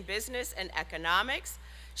degrees in business and economics.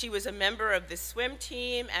 She was a member of the swim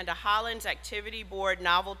team and a Hollins Activity Board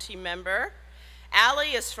novelty member.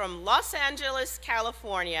 Ali is from Los Angeles,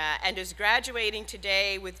 California, and is graduating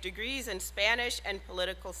today with degrees in Spanish and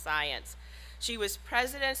political science. She was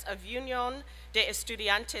president of Unión de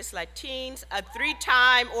Estudiantes Latins, a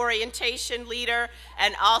 3-time orientation leader,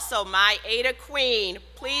 and also my Ada Queen.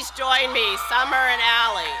 Please join me, Summer and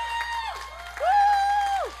Ali.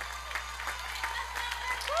 Woo! Woo!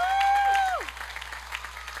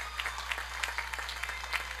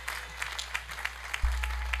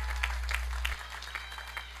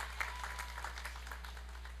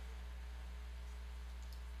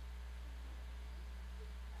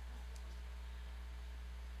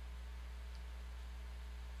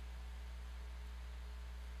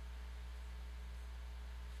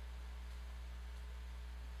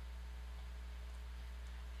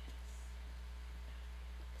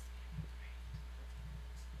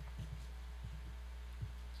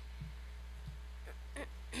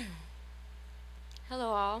 Hello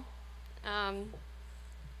all.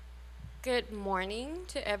 Good morning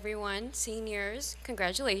to everyone. Seniors,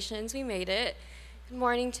 congratulations, we made it. Good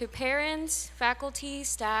morning to parents, faculty,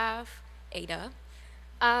 staff, Ada.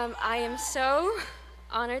 I am so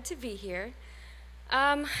honored to be here.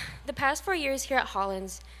 The past 4 years here at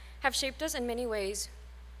Hollins have shaped us in many ways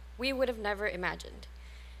we would have never imagined.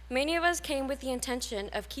 Many of us came with the intention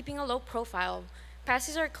of keeping a low profile,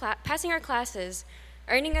 passing our classes,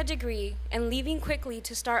 earning a degree, and leaving quickly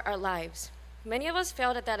to start our lives. Many of us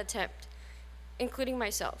failed at that attempt, including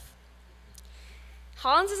myself.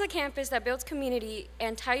 Hollins is a campus that builds community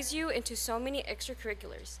and ties you into so many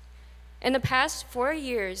extracurriculars. In the past 4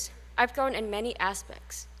 years, I've grown in many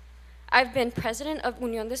aspects. I've been president of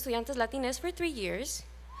Unión de Estudiantes Latines for 3 years.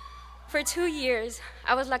 For 2 years,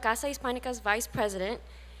 I was La Casa Hispanica's vice president,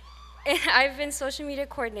 and I've been social media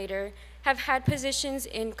coordinator, have had positions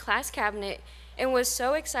in class cabinet, and was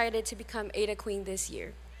so excited to become Ada Queen this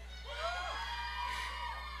year.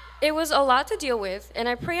 It was a lot to deal with, and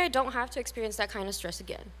I pray I don't have to experience that kind of stress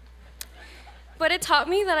again. But it taught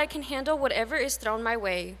me that I can handle whatever is thrown my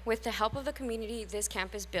way with the help of the community this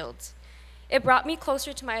campus builds. It brought me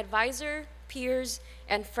closer to my advisor, peers,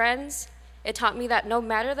 and friends. It taught me that no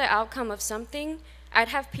matter the outcome of something, I'd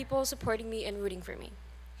have people supporting me and rooting for me.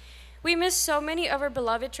 We missed so many of our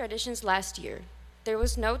beloved traditions last year. There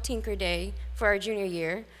was no Tinker Day for our junior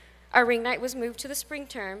year. Our ring night was moved to the spring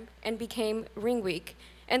term and became Ring Week,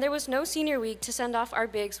 and there was no senior week to send off our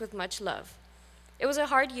bigs with much love. It was a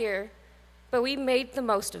hard year, but we made the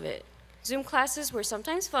most of it. Zoom classes were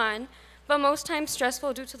sometimes fun, but most times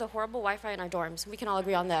stressful due to the horrible Wi-Fi in our dorms. We can all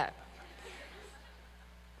agree on that.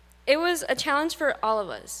 It was a challenge for all of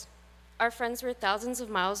us. Our friends were thousands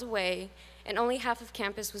of miles away, and only half of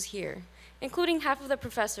campus was here, including half of the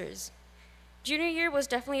professors. Junior year was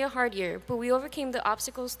definitely a hard year, but we overcame the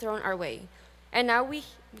obstacles thrown our way. And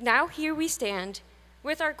now here we stand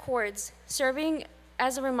with our cords, serving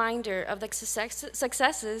as a reminder of the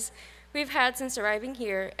successes we've had since arriving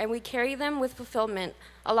here, and we carry them with fulfillment,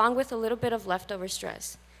 along with a little bit of leftover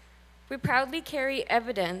stress. We proudly carry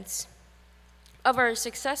evidence of our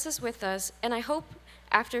successes with us, and I hope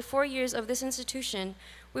after 4 years of this institution,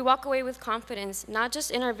 we walk away with confidence, not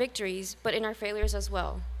just in our victories, but in our failures as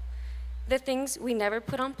well. The things we never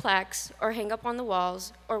put on plaques or hang up on the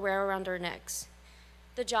walls or wear around our necks.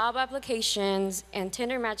 The job applications and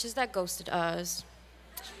Tinder matches that ghosted us.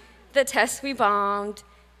 The tests we bombed,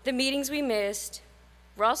 the meetings we missed.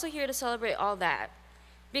 We're also here to celebrate all that,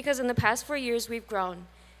 because in the past 4 years we've grown,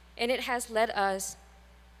 and it has led us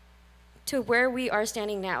to where we are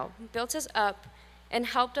standing now, built us up, and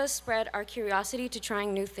helped us spread our curiosity to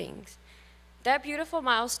trying new things. That beautiful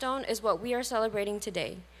milestone is what we are celebrating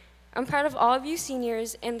today. I'm proud of all of you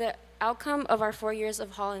seniors and the outcome of our 4 years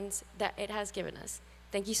of Hollins that it has given us.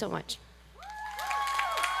 Thank you so much.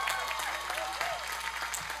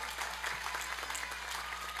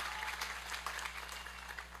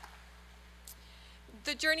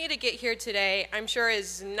 the journey to get here today, I'm sure,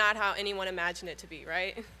 is not how anyone imagined it to be,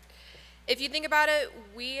 right? If you think about it,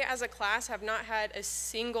 we as a class have not had a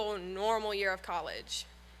single normal year of college.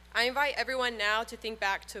 I invite everyone now to think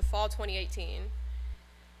back to fall 2018.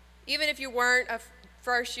 Even if you weren't a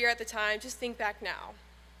first year at the time, just think back now.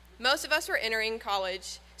 Most of us were entering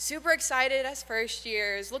college, super excited as first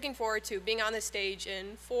years, looking forward to being on the stage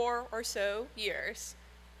in 4 or so years.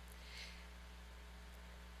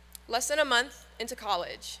 Less than a month into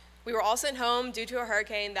college, we were all sent home due to a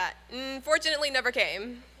hurricane that fortunately never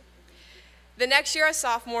came. The next year as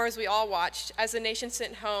sophomores, we all watched as the nation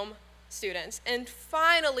sent home students, and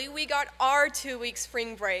finally we got our 2-week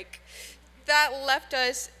spring break that left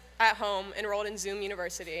us at home enrolled in Zoom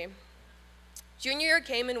University. Junior year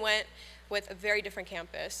came and went with a very different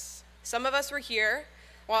campus. Some of us were here,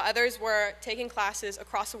 while others were taking classes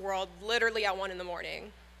across the world literally at 1 in the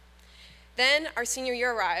morning. Then our senior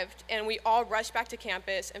year arrived, and we all rushed back to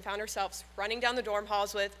campus and found ourselves running down the dorm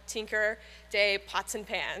halls with Tinker Day pots and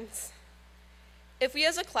pans. If we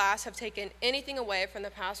as a class have taken anything away from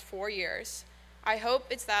the past 4 years, I hope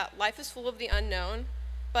it's that life is full of the unknown,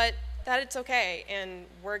 but that it's okay and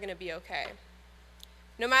we're gonna be okay.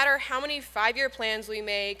 No matter how many 5-year plans we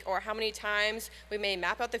make or how many times we may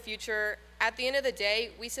map out the future, at the end of the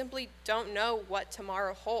day, we simply don't know what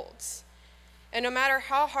tomorrow holds. And no matter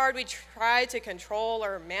how hard we try to control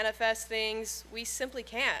or manifest things, we simply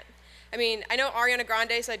can't. I mean, I know Ariana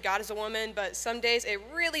Grande said God is a woman, but some days it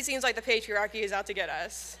really seems like the patriarchy is out to get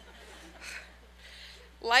us.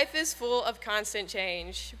 Life is full of constant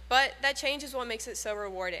change, but that change is what makes it so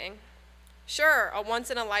rewarding. Sure, a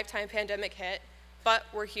once-in-a-lifetime pandemic hit, but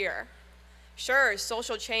we're here. Sure,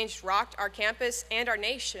 social change rocked our campus and our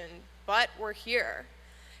nation, but we're here.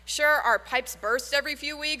 Sure, our pipes burst every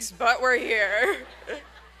few weeks, but we're here.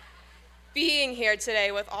 Being here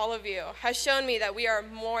today with all of you has shown me that we are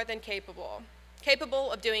more than capable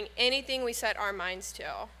of doing anything we set our minds to.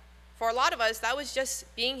 For a lot of us, that was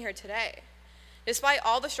just being here today. Despite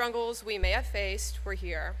all the struggles we may have faced, we're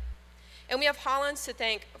here. And we have Hollins to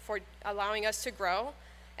thank for allowing us to grow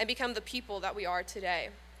and become the people that we are today.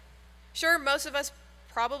 Sure, most of us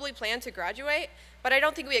probably planned to graduate, but I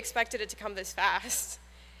don't think we expected it to come this fast.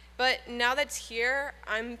 But now that it's here,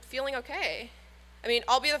 I'm feeling okay. I mean,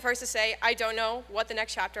 I'll be the first to say I don't know what the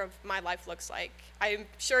next chapter of my life looks like. I'm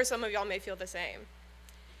sure some of y'all may feel the same.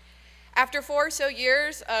 After 4 or so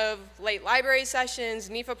years of late library sessions,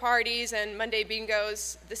 NIFA parties, and Monday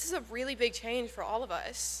bingos, this is a really big change for all of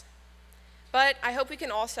us. But I hope we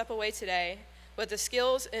can all step away today with the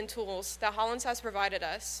skills and tools that Hollins has provided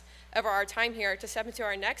us over our time here to step into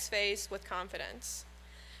our next phase with confidence,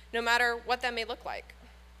 no matter what that may look like.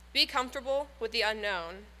 Be comfortable with the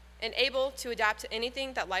unknown and able to adapt to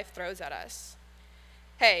anything that life throws at us.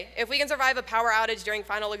 Hey, if we can survive a power outage during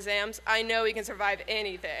final exams, I know we can survive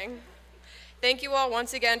anything. Thank you all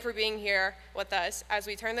once again for being here with us as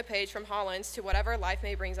we turn the page from Hollins to whatever life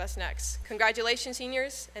may brings us next. Congratulations,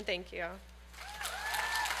 seniors, and thank you.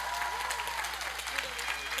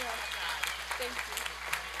 Thank you.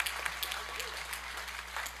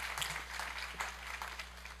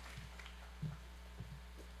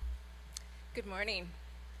 Good morning.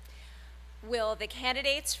 Will the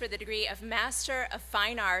candidates for the degree of Master of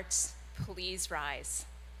Fine Arts please rise?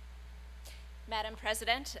 Madam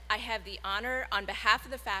President, I have the honor on behalf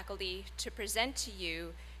of the faculty to present to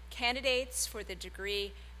you candidates for the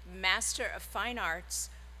degree Master of Fine Arts,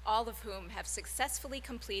 all of whom have successfully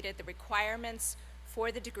completed the requirements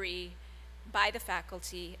for the degree by the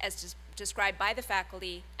faculty, as described by the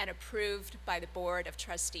faculty and approved by the Board of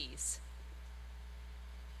Trustees.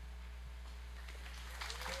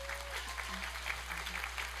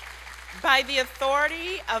 By the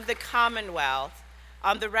authority of the Commonwealth,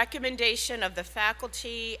 on the recommendation of the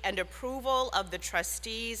faculty and approval of the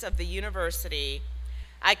trustees of the university,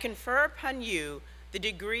 I confer upon you the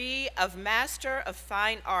degree of Master of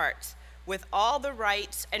Fine Arts with all the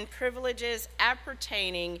rights and privileges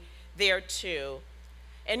appertaining thereto.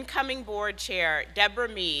 Incoming board chair Deborah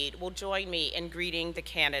Mead will join me in greeting the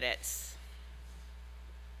candidates.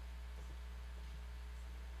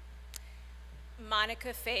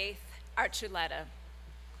 Monica Faith Archuleta.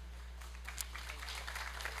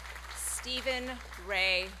 Stephen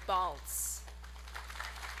Ray Baltz.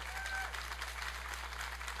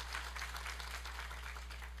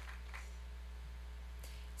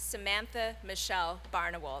 Samantha Michelle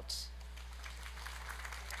Barnewalt.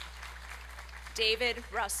 David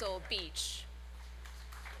Russell Beach.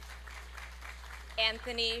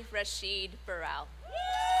 Anthony Rashid Burrell.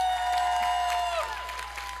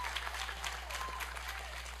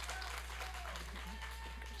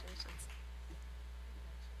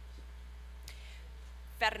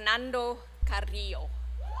 Fernando Carrillo.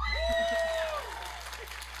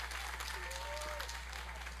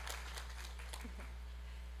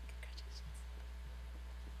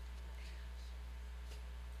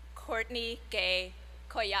 Courtney Gay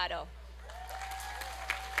Collado.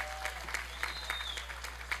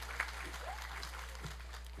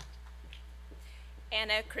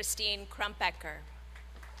 Anna Christine Krumpecker.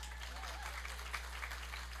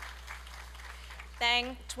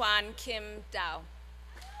 Thang Tuan Kim Dao.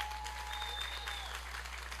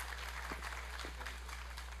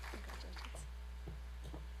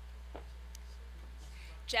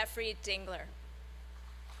 Jeffrey Dingler.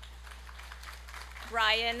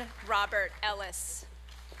 Brian Robert Ellis.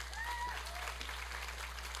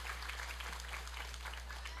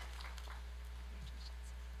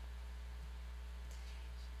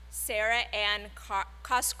 Sarah Ann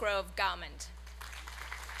Cosgrove Gaumond.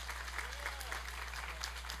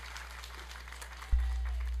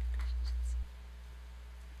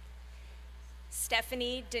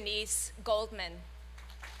 Stephanie Denise Goldman.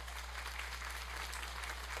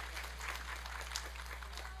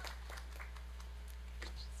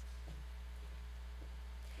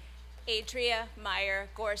 Adria Meyer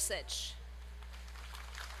Gorsuch.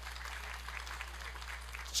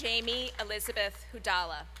 Jamie Elizabeth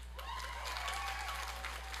Hudala.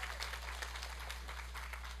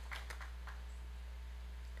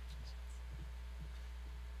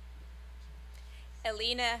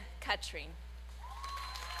 Elena Cutring.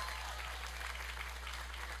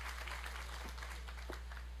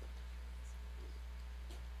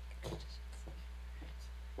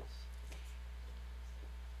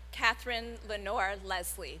 Catherine Lenore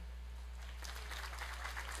Leslie.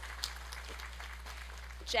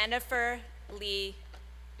 Jennifer Lee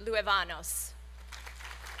Luevanos.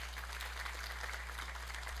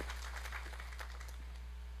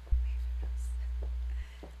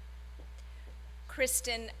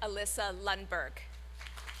 Kristen Alyssa Lundberg.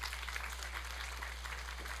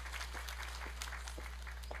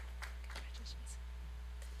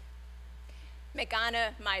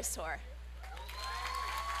 Megana Mysore.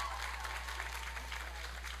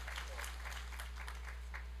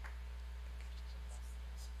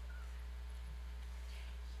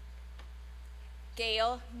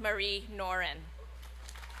 Gail Marie Noren.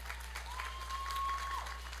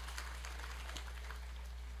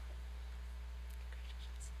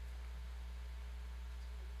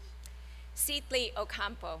 Seatley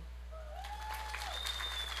Ocampo.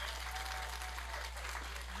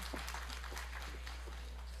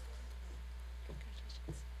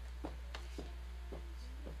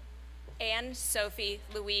 Anne Sophie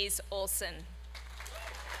Louise Olson.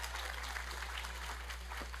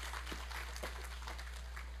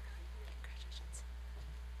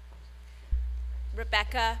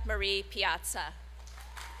 Rebecca Marie Piazza.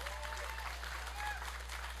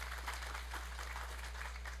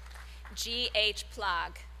 G.H.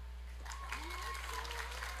 Plag.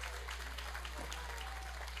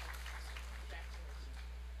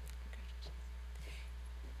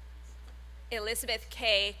 Elizabeth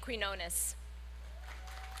K. Quinones.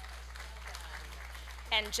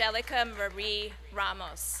 Angelica Marie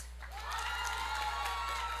Ramos.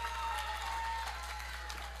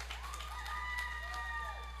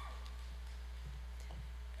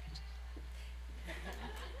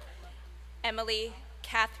 Emily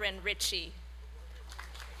Catherine Ritchie.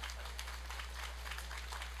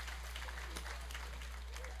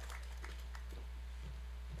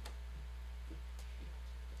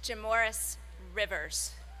 Jamoris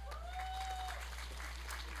Rivers.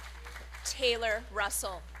 Taylor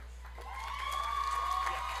Russell.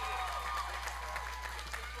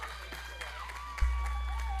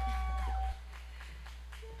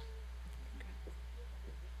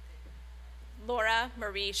 Laura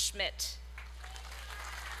Marie Schmidt.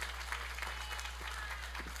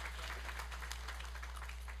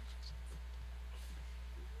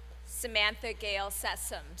 Samantha Gail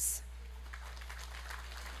Sessoms.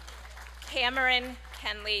 Cameron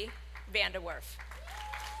Kenley Vanderwerf.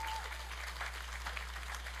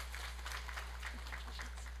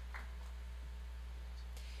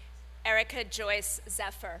 Erica Joyce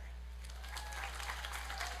Zephyr.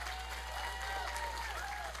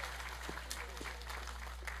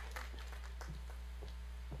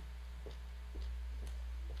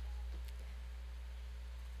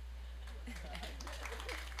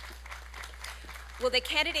 Will the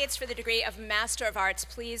candidates for the degree of Master of Arts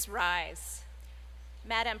please rise?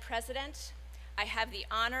 Madam President, I have the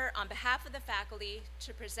honor on behalf of the faculty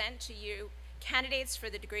to present to you candidates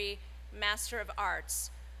for the degree Master of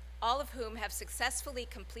Arts all of whom have successfully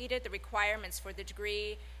completed the requirements for the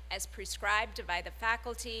degree as prescribed by the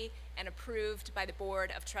faculty and approved by the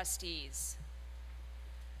Board of Trustees.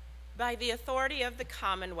 By the authority of the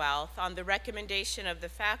Commonwealth, on the recommendation of the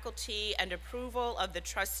faculty and approval of the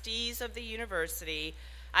trustees of the university,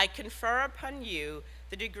 I confer upon you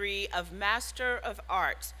the degree of Master of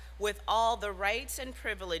Arts with all the rights and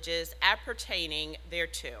privileges appertaining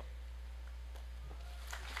thereto.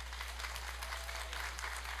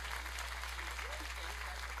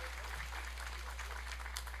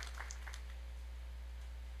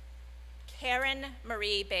 Karen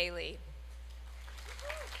Marie Bailey.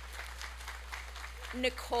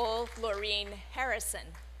 Nicole Laureen Harrison.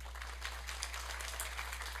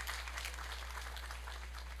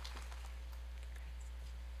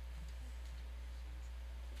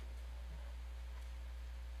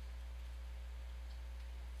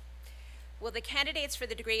 Will the candidates for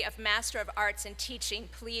the degree of Master of Arts in Teaching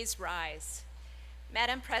please rise?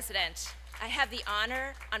 Madam President, I have the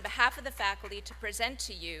honor, on behalf of the faculty, to present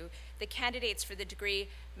to you the candidates for the degree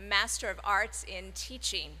Master of Arts in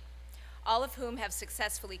Teaching, all of whom have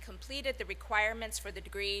successfully completed the requirements for the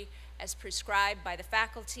degree as prescribed by the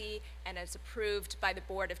faculty and as approved by the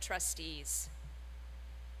Board of Trustees.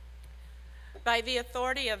 By the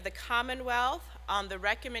authority of the Commonwealth, on the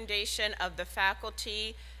recommendation of the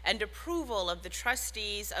faculty and approval of the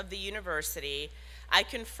trustees of the university, I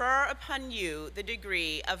confer upon you the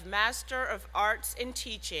degree of Master of Arts in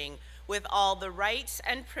Teaching with all the rights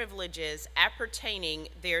and privileges appertaining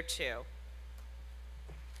thereto.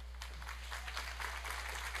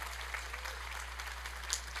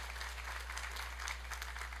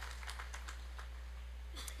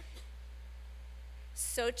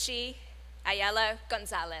 Xochitl Ayala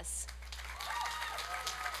Gonzalez.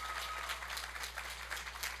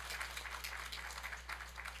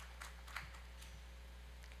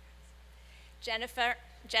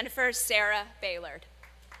 Jennifer Sarah Baylord.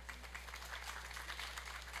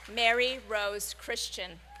 Mary Rose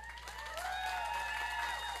Christian.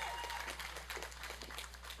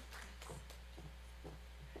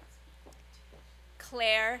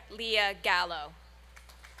 Claire Leah Gallo.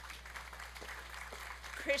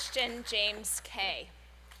 Christian James Kay.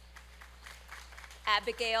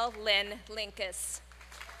 Abigail Lynn Linkus.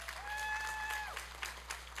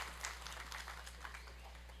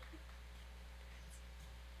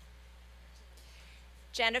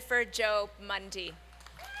 Jennifer Jo Mundy.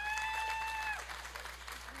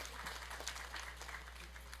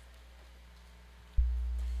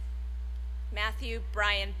 Matthew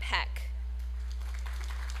Brian Peck.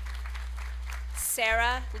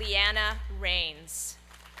 Sarah Leanna Rains.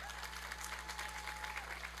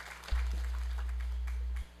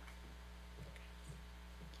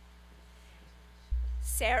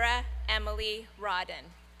 Sarah Emily Rodden.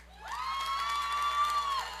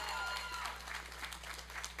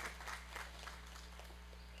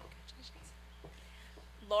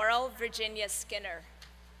 Laurel Virginia Skinner.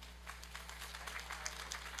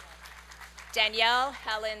 Danielle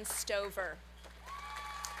Helen Stover.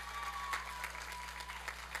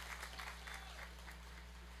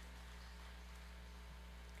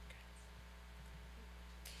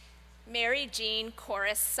 Mary Jean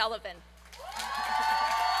Corris Sullivan.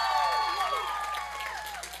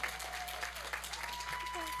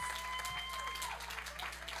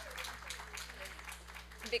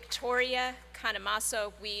 Victoria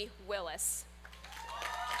Kanemaso Wee Willis.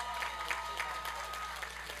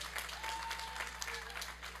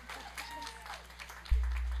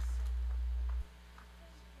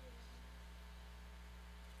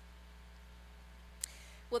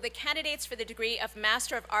 Will the candidates for the degree of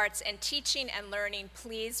Master of Arts in Teaching and Learning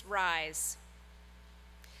please rise?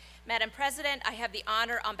 Madam President, I have the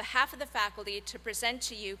honor on behalf of the faculty to present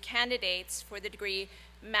to you candidates for the degree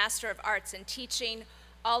Master of Arts in Teaching,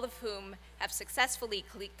 all of whom have successfully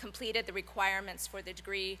completed the requirements for the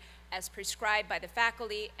degree as prescribed by the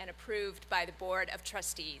faculty and approved by the Board of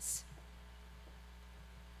Trustees.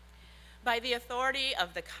 By the authority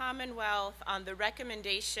of the Commonwealth, on the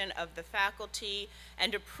recommendation of the faculty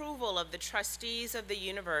and approval of the trustees of the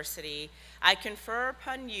university, I confer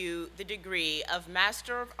upon you the degree of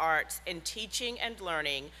Master of Arts in Teaching and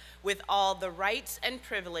Learning with all the rights and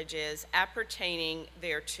privileges appertaining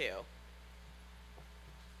thereto.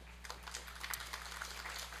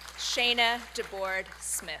 Shayna DeBoard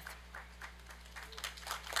Smith.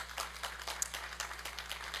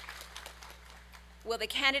 Will the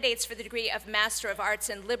candidates for the degree of Master of Arts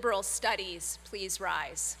in Liberal Studies please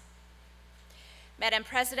rise? Madam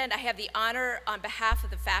President, I have the honor on behalf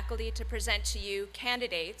of the faculty to present to you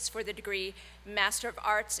candidates for the degree Master of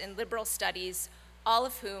Arts in Liberal Studies, all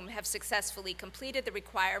of whom have successfully completed the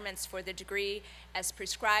requirements for the degree as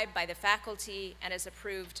prescribed by the faculty and as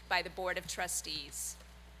approved by the Board of Trustees.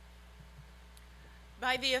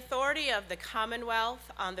 By the authority of the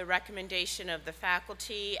Commonwealth, on the recommendation of the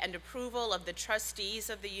faculty and approval of the trustees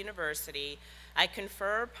of the university, I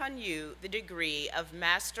confer upon you the degree of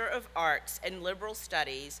Master of Arts in Liberal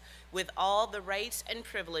Studies with all the rights and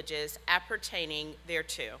privileges appertaining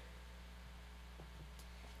thereto.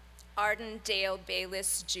 Arden Dale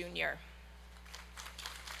Bayless, Jr.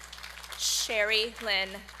 Sherry Lynn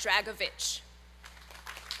Dragovich.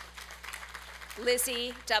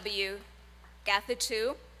 Lizzie W.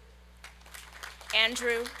 Gathatu.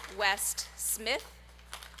 Andrew West Smith.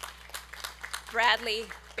 Bradley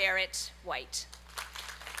Barrett White.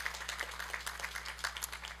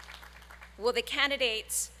 Will the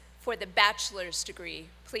candidates for the bachelor's degree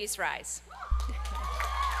please rise?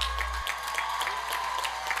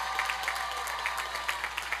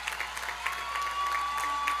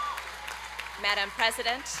 Madam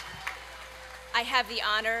President, I have the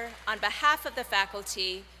honor, on behalf of the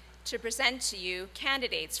faculty, to present to you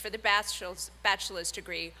candidates for the bachelor's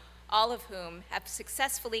degree, all of whom have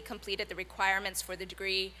successfully completed the requirements for the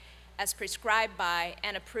degree as prescribed by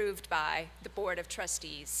and approved by the Board of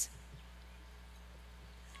Trustees.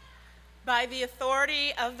 By the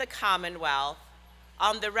authority of the Commonwealth,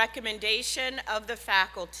 on the recommendation of the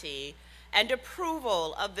faculty and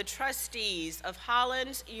approval of the trustees of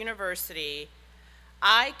Hollins University,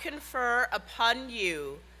 I confer upon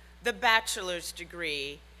you the bachelor's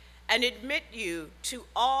degree and admit you to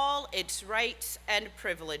all its rights and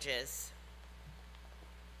privileges.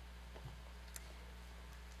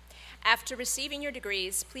 After receiving your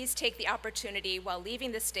degrees, please take the opportunity while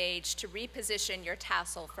leaving the stage to reposition your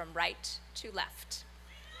tassel from right to left.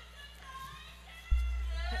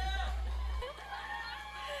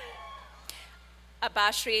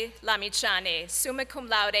 Abashri Lamichane, summa cum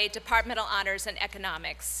laude, Departmental Honors in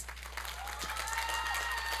Economics.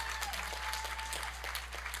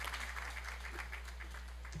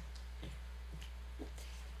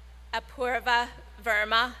 Apurva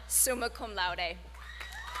Verma, summa cum laude.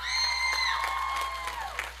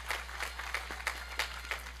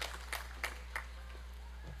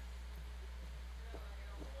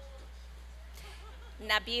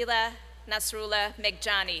 Nabila Nasrullah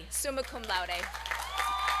Meghjani, summa cum laude.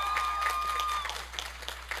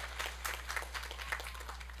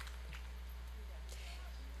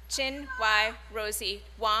 Jin Y. Rosie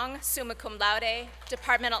Wong, summa cum laude,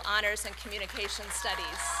 Departmental Honors in Communication Studies.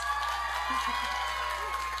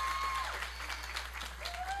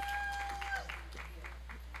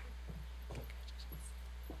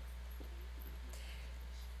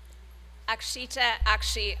 Akshita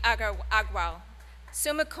Akshi Agrawal,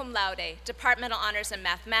 summa cum laude, Departmental Honors in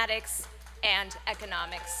Mathematics and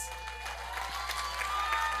Economics.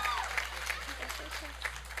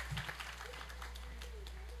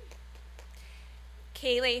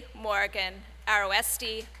 Kaylee Morgan,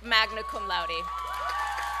 ROSD, magna cum laude.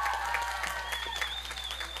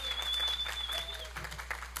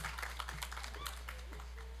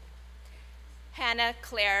 Hannah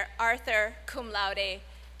Claire Arthur, cum laude,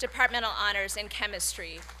 Departmental Honors in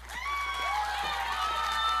Chemistry.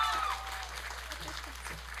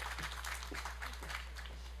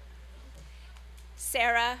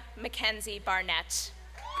 Sarah Mackenzie Barnett.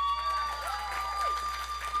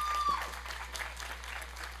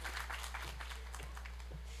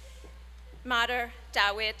 Madar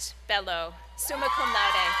Dawit Bello, summa cum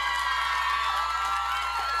laude.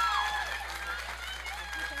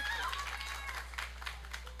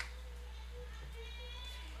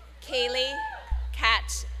 Kaylee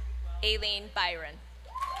Kat Aileen Byron.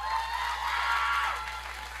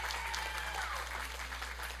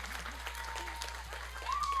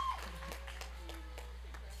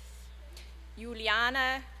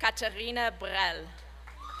 Juliana Katarina Brell,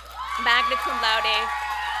 magna cum laude,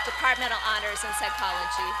 Departmental Honors in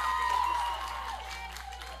Psychology.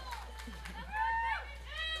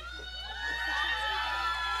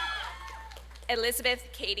 Elizabeth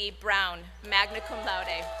Katie Brown, magna cum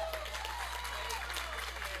laude.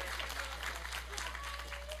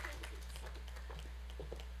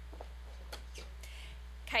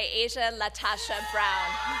 Kyasia Latasha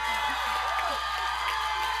Brown.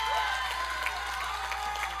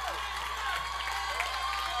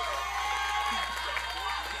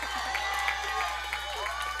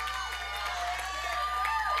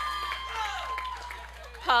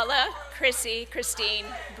 Paula Christine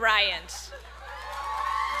Bryant.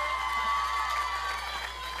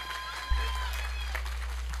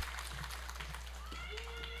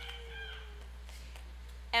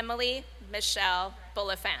 Emily Michelle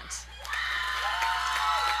Bulifant.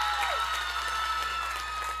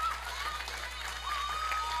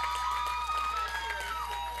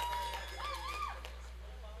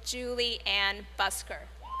 Julie Ann Busker.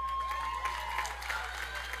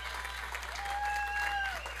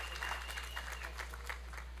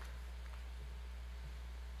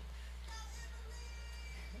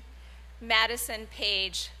 Madison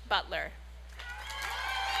Page Butler.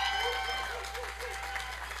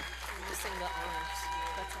 I'm missing the honors.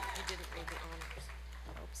 That's all. I didn't read the honors.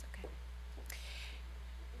 Oops, okay.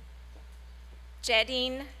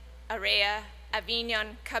 Jadine Area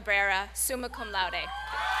Avignon Cabrera, summa cum laude.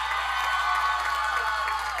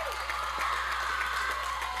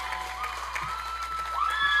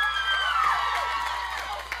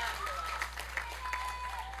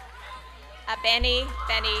 Benny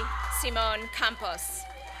Simone Campos.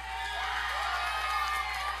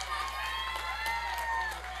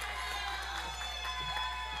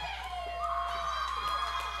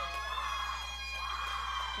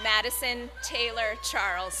 Madison Taylor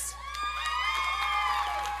Charles.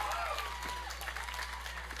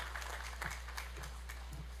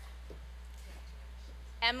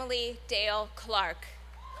 Emily Dale Clark.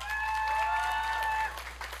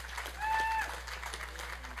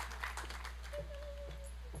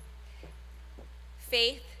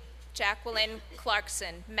 Faith Jacqueline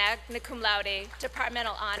Clarkson, magna cum laude,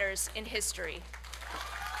 departmental honors in history.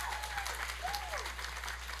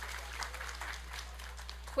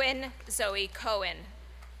 Quinn Zoe Cohen,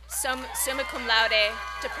 summa cum laude,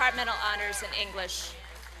 departmental honors in English.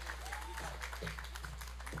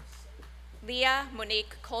 Leah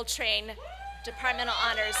Monique Coltrane, departmental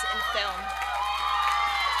honors in film.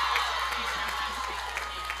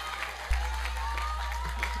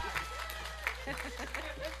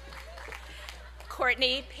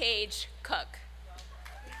 Courtney Page Cook.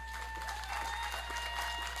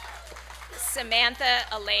 Samantha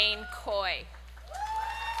Elaine Coy.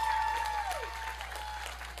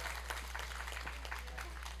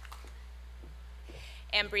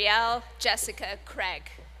 Ambrielle Jessica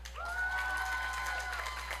Craig.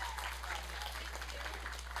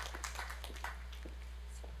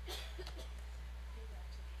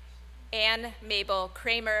 Anne Mabel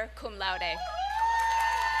Kramer, cum laude.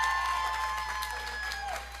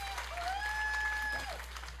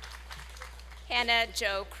 Hannah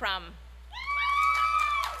Jo Crum.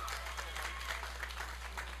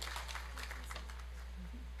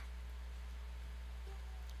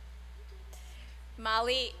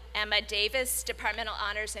 Molly Emma Davis, departmental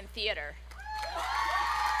honors in theater.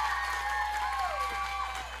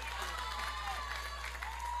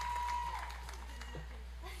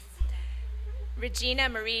 Regina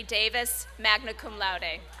Marie Davis, magna cum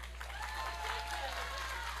laude.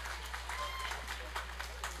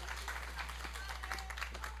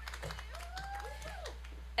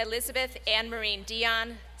 Elizabeth Anne Marine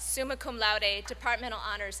Dion, summa cum laude, departmental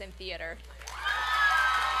honors in theater.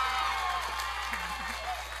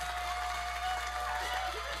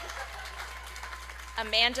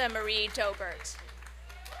 Amanda Marie Dobert.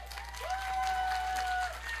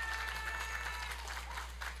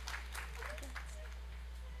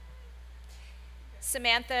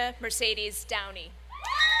 Samantha Mercedes Downey.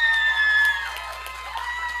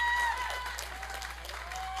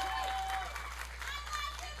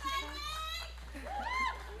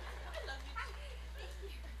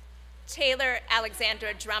 Taylor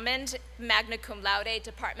Alexandra Drummond, magna cum laude,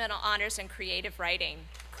 departmental honors in creative writing.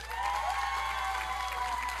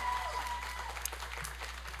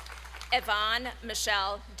 Yvonne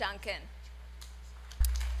Michelle Duncan.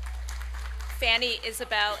 Fanny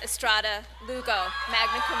Isabel Estrada Lugo,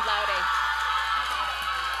 magna cum laude.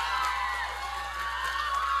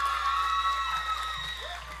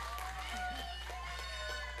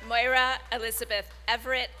 Moira Elizabeth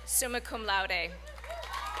Everett, summa cum laude.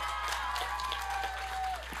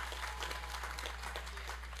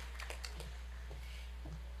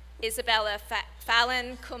 Isabella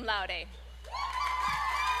Fallon, cum laude.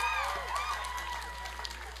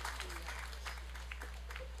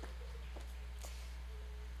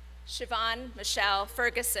 Siobhan Michelle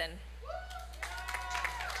Ferguson.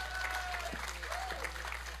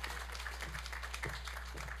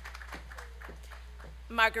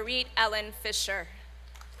 Marguerite Ellen Fisher.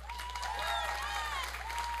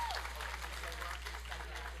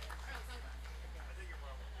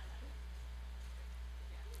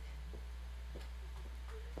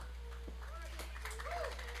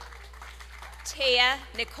 Taya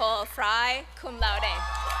Nicole Fry, cum laude.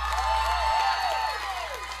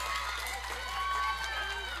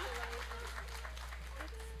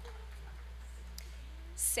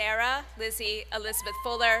 Sarah Lizzie Elizabeth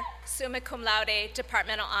Fuller, summa cum laude,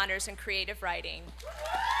 Departmental Honors in Creative Writing.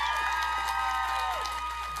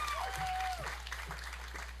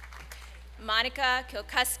 Monica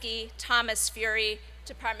Kilkuski Thomas Fury,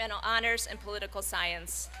 Departmental Honors in Political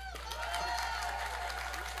Science.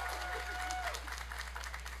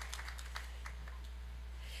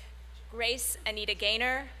 Grace Anita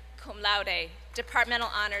Gaynor, cum laude, Departmental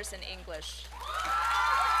Honors in English.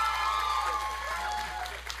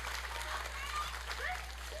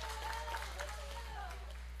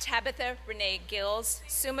 Tabitha Renee Gills,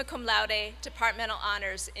 summa cum laude, Departmental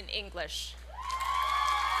Honors in English.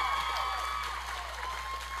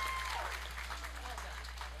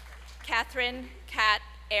 Catherine Kat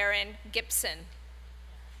Erin Gibson.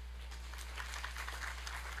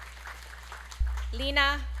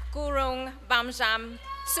 Lina Gurung Bamjam,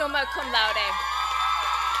 summa cum laude.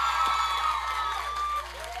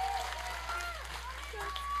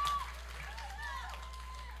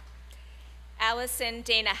 Allison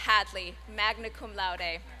Dana Hadley, magna cum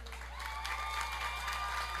laude.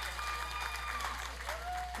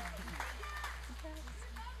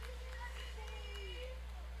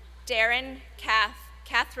 Darren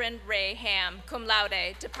Catherine Ray Ham, cum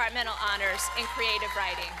laude, Departmental Honors in Creative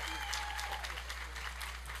Writing.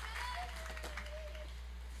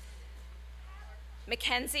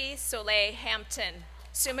 Mackenzie Soleil Hampton,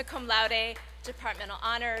 summa cum laude, Departmental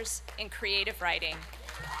Honors in Creative Writing.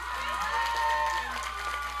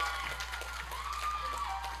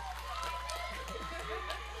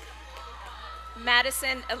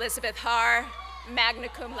 Madison Elizabeth Haar, magna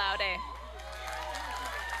cum laude.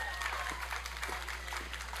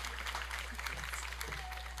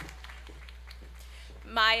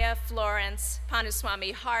 Maya Florence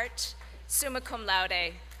Panuswamy Hart, summa cum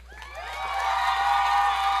laude.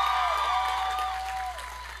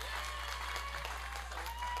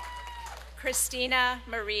 Christina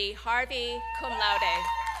Marie Harvey, cum laude.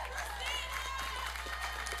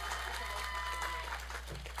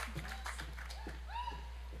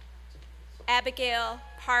 Abigail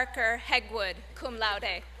Parker Hegwood, cum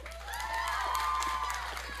laude.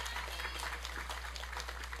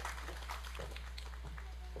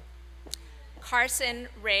 Carson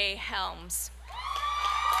Ray Helms.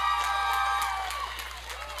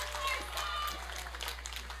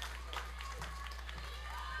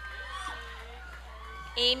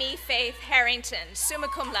 Amy Faith Harrington, summa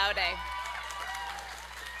cum laude.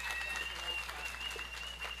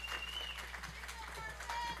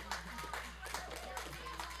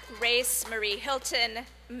 Grace Marie Hilton,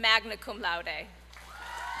 magna cum laude.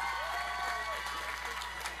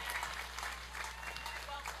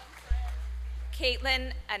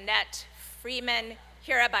 Caitlin Annette Freeman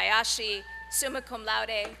Hirabayashi, summa cum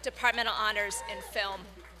laude, Departmental Honors in Film.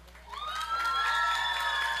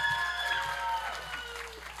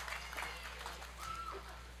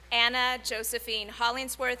 Anna Josephine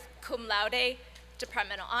Hollingsworth, cum laude,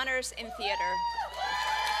 Departmental Honors in Theater.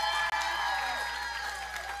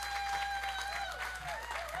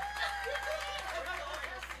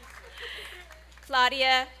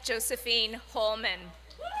 Claudia Josephine Holman.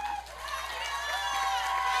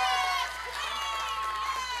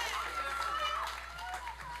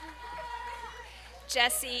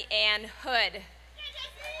 Jessie Ann Hood.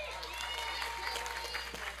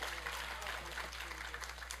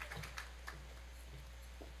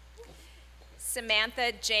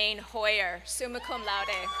 Samantha Jane Hoyer, summa cum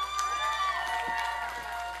laude.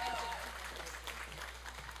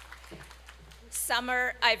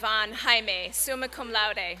 Summer Yvonne Jaime, summa cum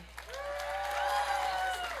laude.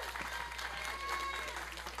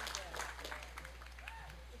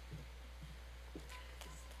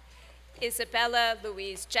 Isabella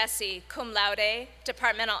Louise Jesse, cum laude,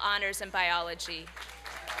 Departmental Honors in Biology.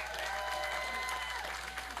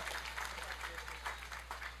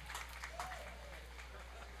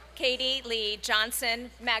 Katie Lee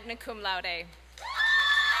Johnson, magna cum laude.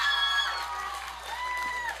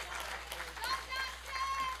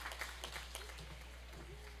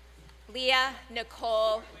 Leah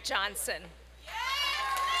Nicole Johnson.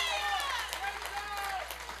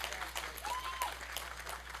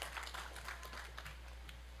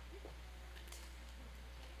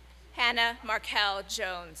 Hannah Markel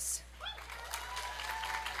Jones.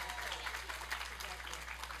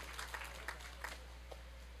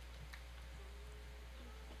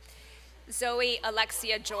 Zoe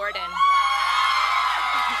Alexia Jordan.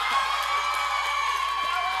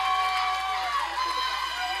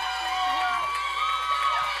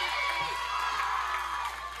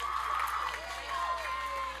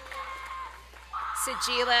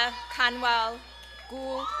 Sajila Kanwal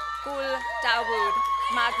Gul Dawood,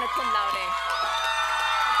 magna cum laude.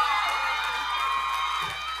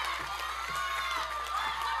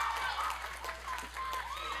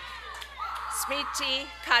 Smriti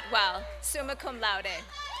Katwal, summa cum laude.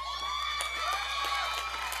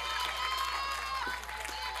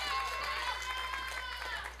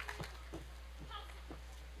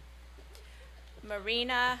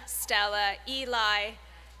 Marina Stella Eli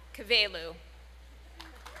Kavelu.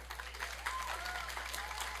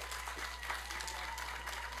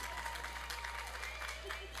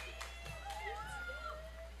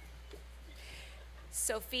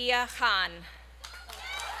 Sophia Khan.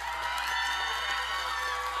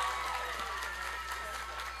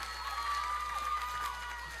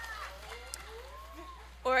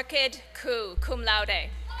 Orchid Ku, cum laude.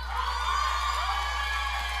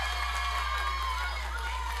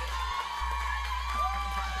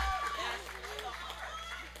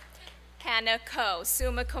 Hannah Ko,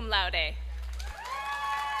 summa cum laude.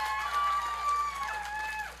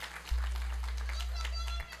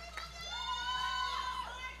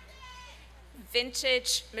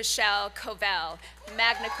 Vintage Michelle Covell,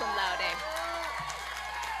 magna cum laude.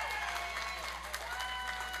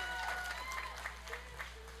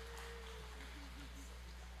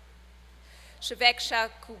 Shiveksha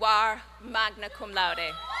Kuwar, magna cum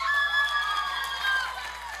laude.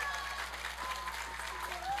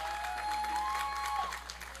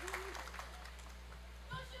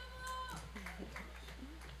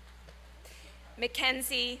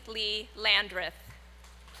 Mackenzie Lee Landreth.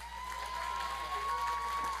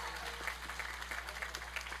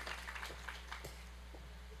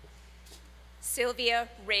 Sylvia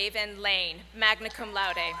Raven Lane, magna cum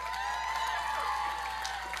laude.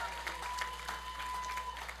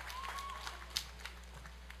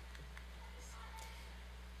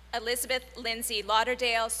 Elizabeth Lindsay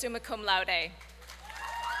Lauderdale, summa cum laude.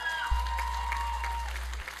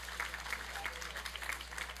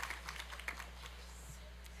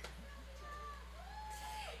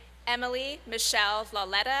 Emily Michelle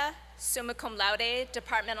Laletta, summa cum laude,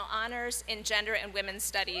 Departmental Honors in Gender and Women's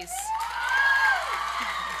Studies.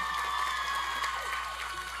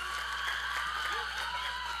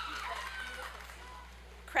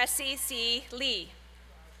 Cressy C. Lee.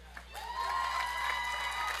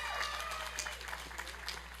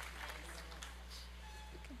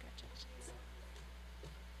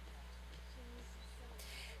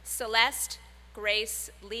 Celeste Grace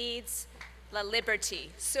Leeds La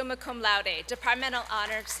Liberty, summa cum laude, Departmental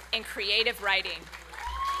Honors in Creative Writing.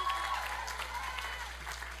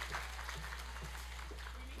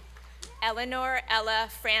 Eleanor Ella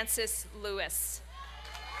Francis Lewis.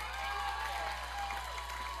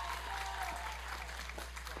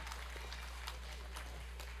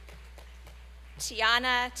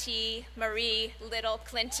 Tiana T. Marie Little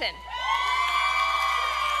Clinton.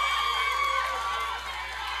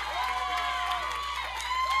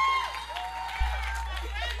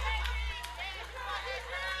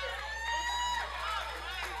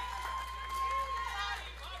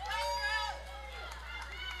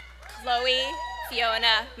 Chloe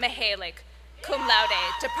Fiona Mihalik, cum laude,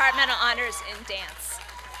 Departmental Honors in Dance.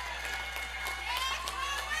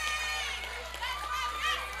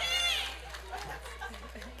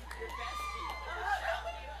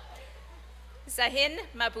 Zahin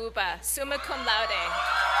Mabuba, summa cum laude,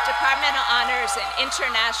 Departmental Honors in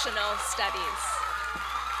International Studies.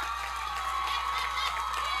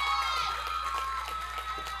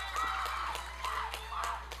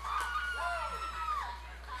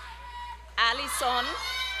 Alison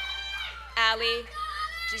Ali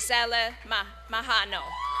Gisela Mahano,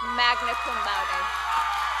 magna cum laude.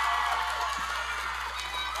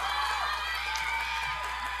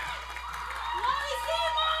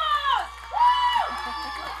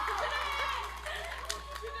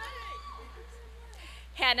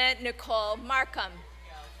 Hannah Nicole Markham.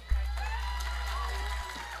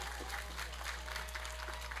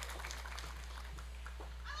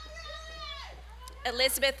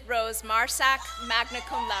 Elizabeth Rose Marsack, magna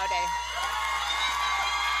cum laude.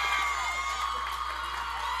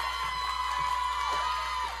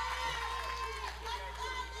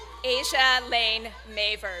 Asia Lane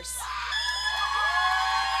Mavers.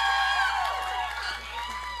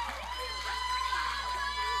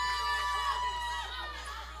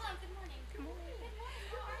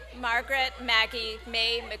 Margaret Maggie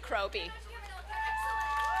May McRoby.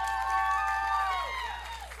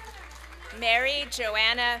 Mary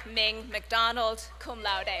Joanna Ming McDonald, cum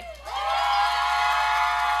laude.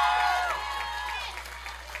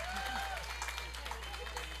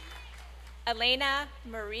 Elena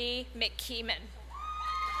Marie McKeeman.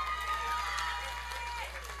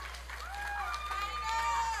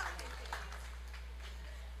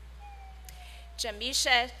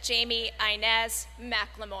 Jamisha Jamie Inez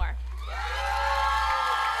McLemore.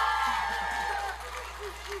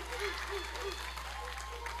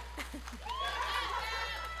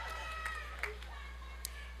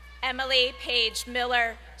 Emily Paige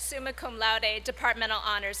Miller, summa cum laude, Departmental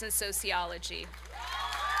Honors in Sociology.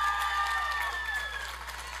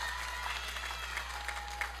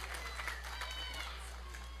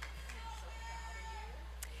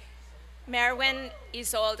 Merwin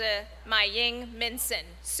Isolde Maying Minson,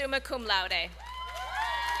 summa cum laude.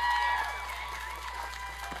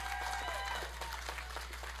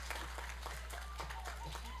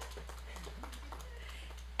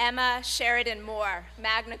 Emma Sheridan Moore,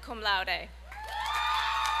 magna cum laude.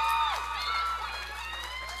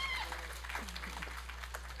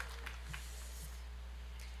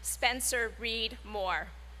 Spencer Reed Moore.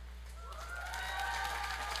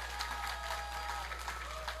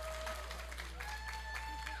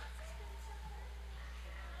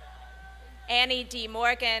 Annie D.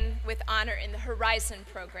 Morgan with honor in the Horizon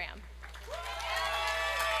program.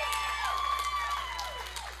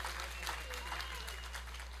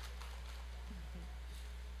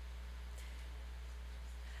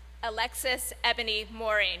 Alexis Ebony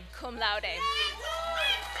Maureen, cum laude.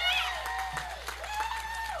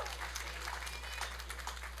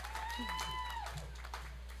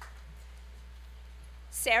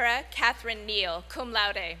 Sarah Catherine Neal, cum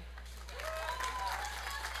laude.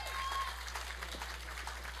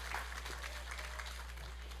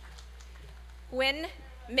 Nguyen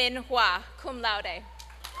Min Hua, cum laude.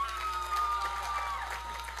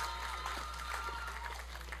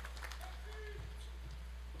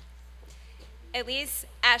 Elise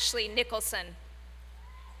Ashley Nicholson.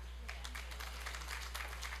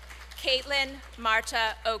 Caitlin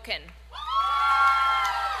Marta Oken.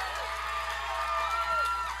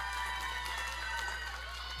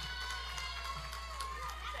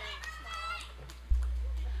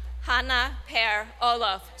 Hannah Per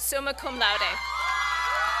Olof, summa cum laude.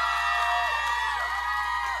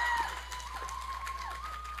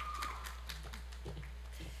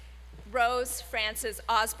 Rose Frances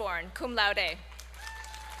Osborne, cum laude.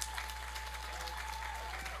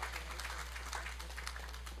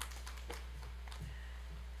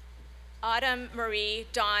 Autumn Marie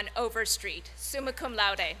Dawn Overstreet, summa cum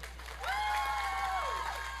laude.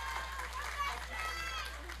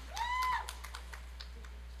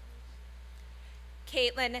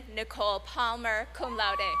 Caitlin Nicole Palmer, cum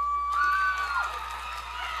laude.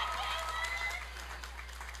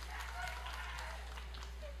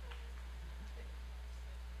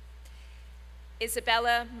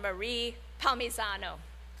 Isabella Marie Palmisano.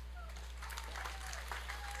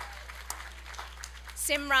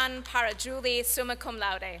 Simran Parajuli, summa cum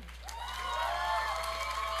laude.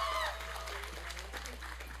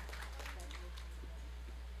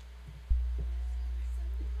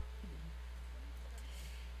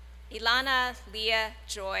 Ilana Leah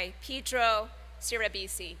Joy Pedro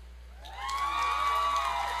Sirabisi.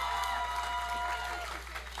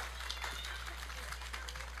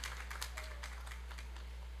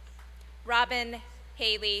 Robin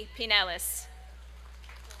Haley Pinellas.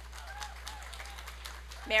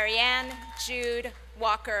 Marianne Jude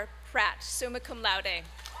Walker Pratt, summa cum laude.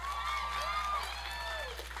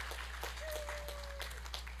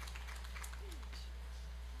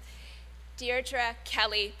 Deirdre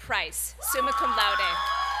Kelly Price, summa cum laude.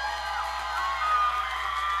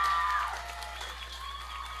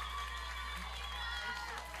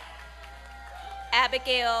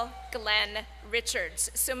 Abigail Glenn Richards,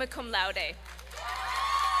 summa cum laude.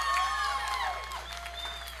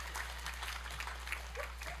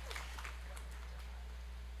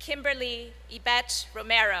 Kimberly Yvette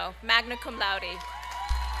Romero, magna cum laude.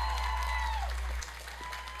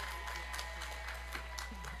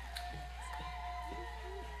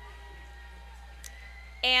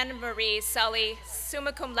 Anne Marie Sully,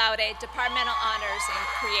 summa cum laude, Departmental Honors in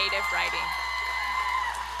Creative Writing.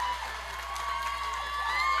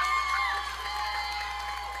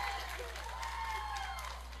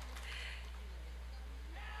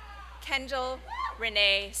 Kendall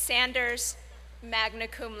Renee Sanders, magna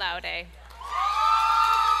cum laude.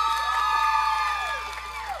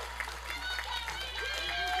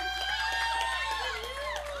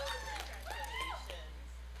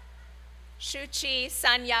 Shuchi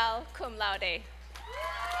Sanyal, cum laude.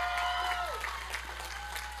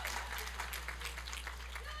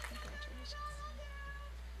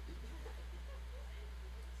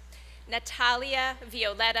 Natalia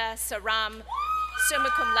Violetta Saram, summa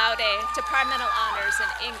cum laude, Departmental Honors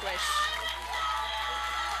in English.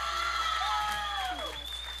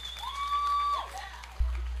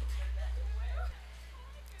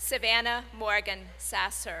 Savannah Morgan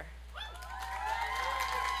Sasser.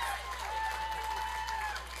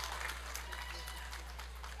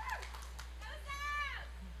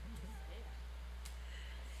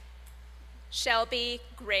 Shelby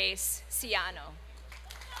Grace Ciano.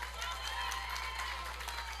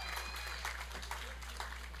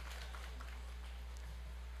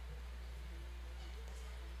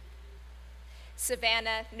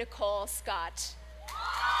 Savannah Nicole Scott.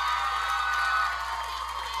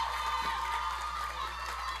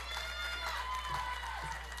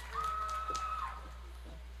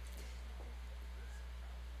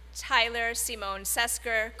 Tyler Simone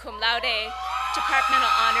Sesker, cum laude, Departmental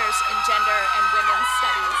Honors in Gender and Women's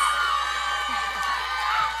Studies.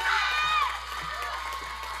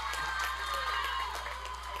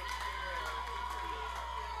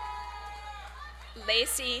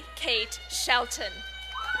 Lacey Kate Shelton.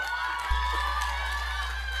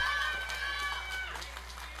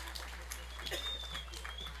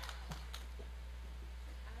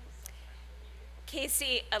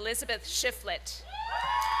 Casey Elizabeth Shiflett.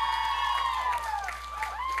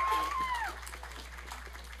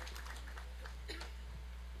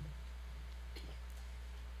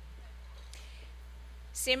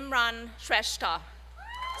 Simran Shrestha,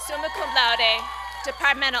 summa cum laude,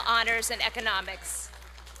 Departmental Honors in Economics.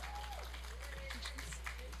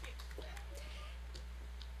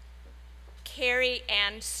 Carrie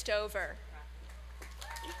Ann Stover.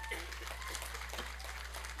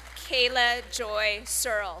 Kayla Joy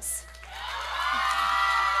Searles.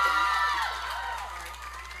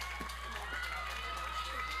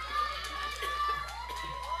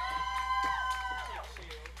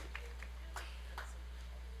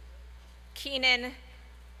 Keenan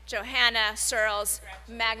Johanna Searles,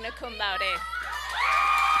 magna cum laude.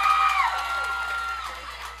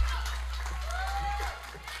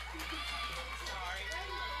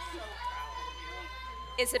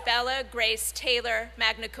 Isabella Grace Taylor,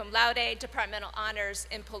 magna cum laude, Departmental Honors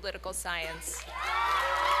in Political Science.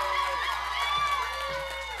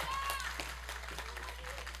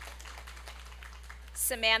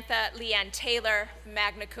 Samantha Leanne Taylor,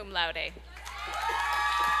 magna cum laude.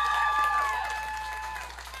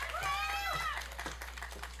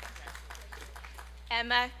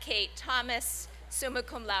 Emma Kate Thomas, summa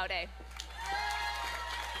cum laude.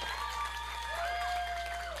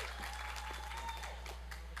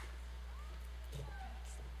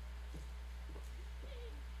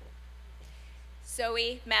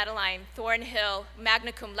 Zoe Madeline Thornhill,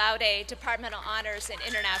 magna cum laude, Departmental Honors in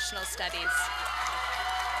International Studies.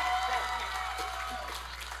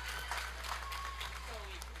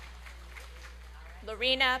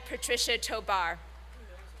 Lorena Patricia Tobar.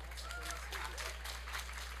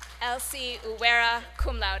 Elsie Uwera,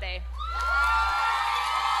 cum laude.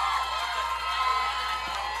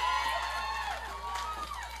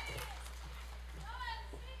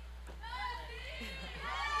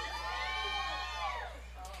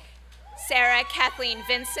 Sarah Kathleen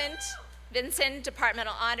Vincent,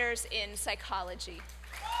 Departmental Honors in Psychology.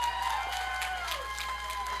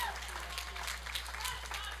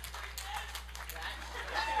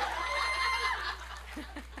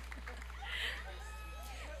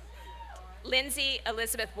 Lindsay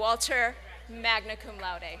Elizabeth Walter, magna cum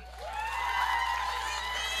laude.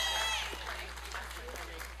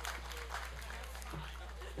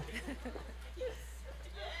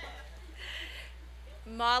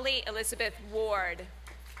 Molly Elizabeth Ward.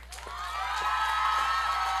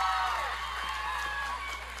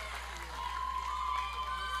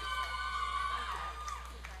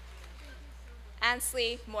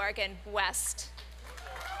 Ansley Morgan West.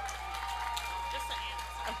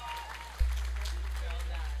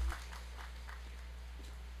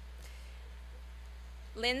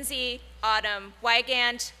 Lindsay Autumn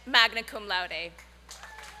Wygant, magna cum laude.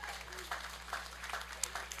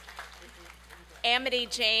 Amity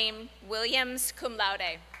Jane Williams, cum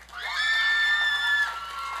laude.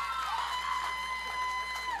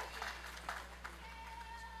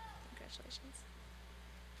 Congratulations.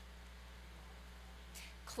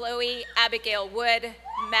 Chloe Abigail Wood,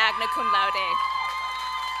 magna cum laude.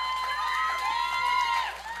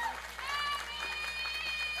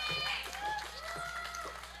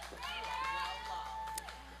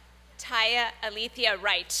 Taya Alethea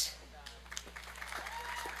Wright.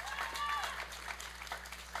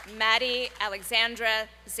 Maddie Alexandra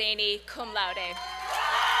Zaney, cum laude.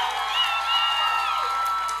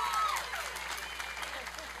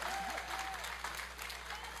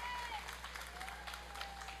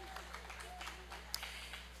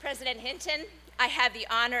 President Hinton, I have the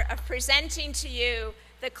honor of presenting to you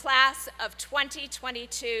the class of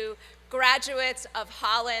 2022 graduates of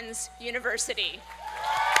Hollins University.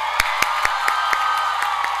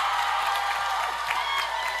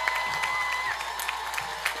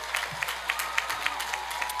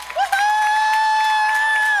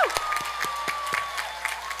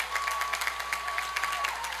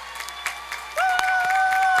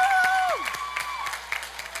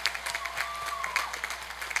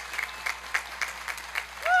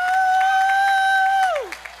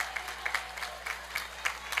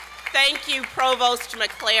 Thank you, Provost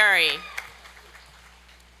McCleary.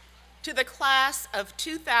 To the class of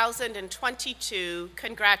 2022,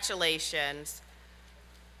 congratulations.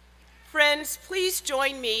 Friends, please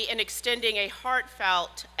join me in extending a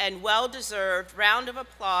heartfelt and well-deserved round of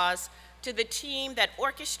applause to the team that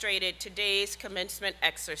orchestrated today's commencement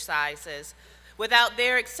exercises. Without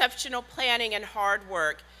their exceptional planning and hard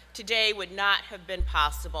work, today would not have been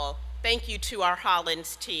possible. Thank you to our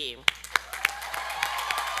Hollins team.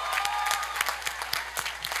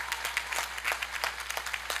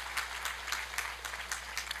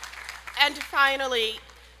 And finally,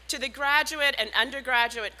 to the graduate and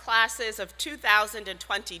undergraduate classes of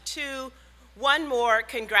 2022, one more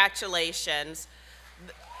congratulations.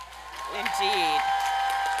 Indeed.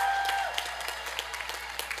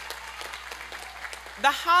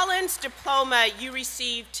 The Hollins diploma you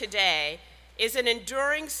received today is an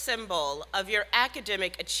enduring symbol of your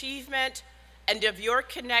academic achievement and of your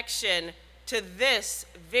connection to this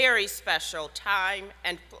very special time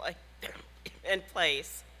and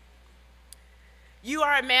place. You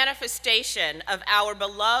are a manifestation of our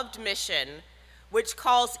beloved mission, which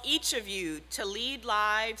calls each of you to lead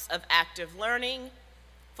lives of active learning,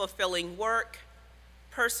 fulfilling work,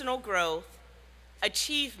 personal growth,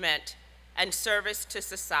 achievement, and service to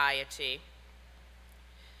society.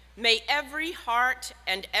 May every heart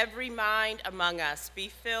and every mind among us be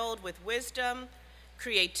filled with wisdom,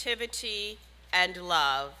 creativity, and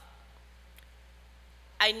love.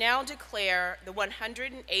 I now declare the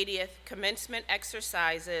 180th commencement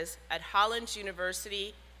exercises at Hollins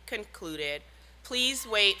University concluded. Please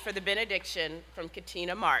wait for the benediction from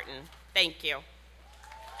Katina Martin. Thank you.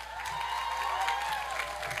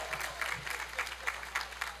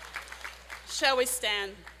 Shall we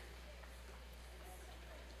stand?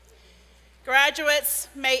 Graduates,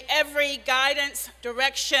 may every guidance,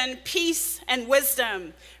 direction, peace, and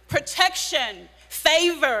wisdom, protection,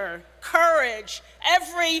 favor, courage,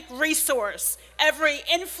 every resource, every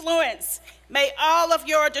influence, may all of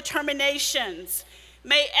your determinations,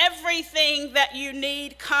 may everything that you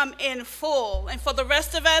need come in full. And for the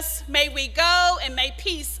rest of us, may we go and may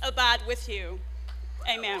peace abide with you.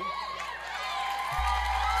 Amen.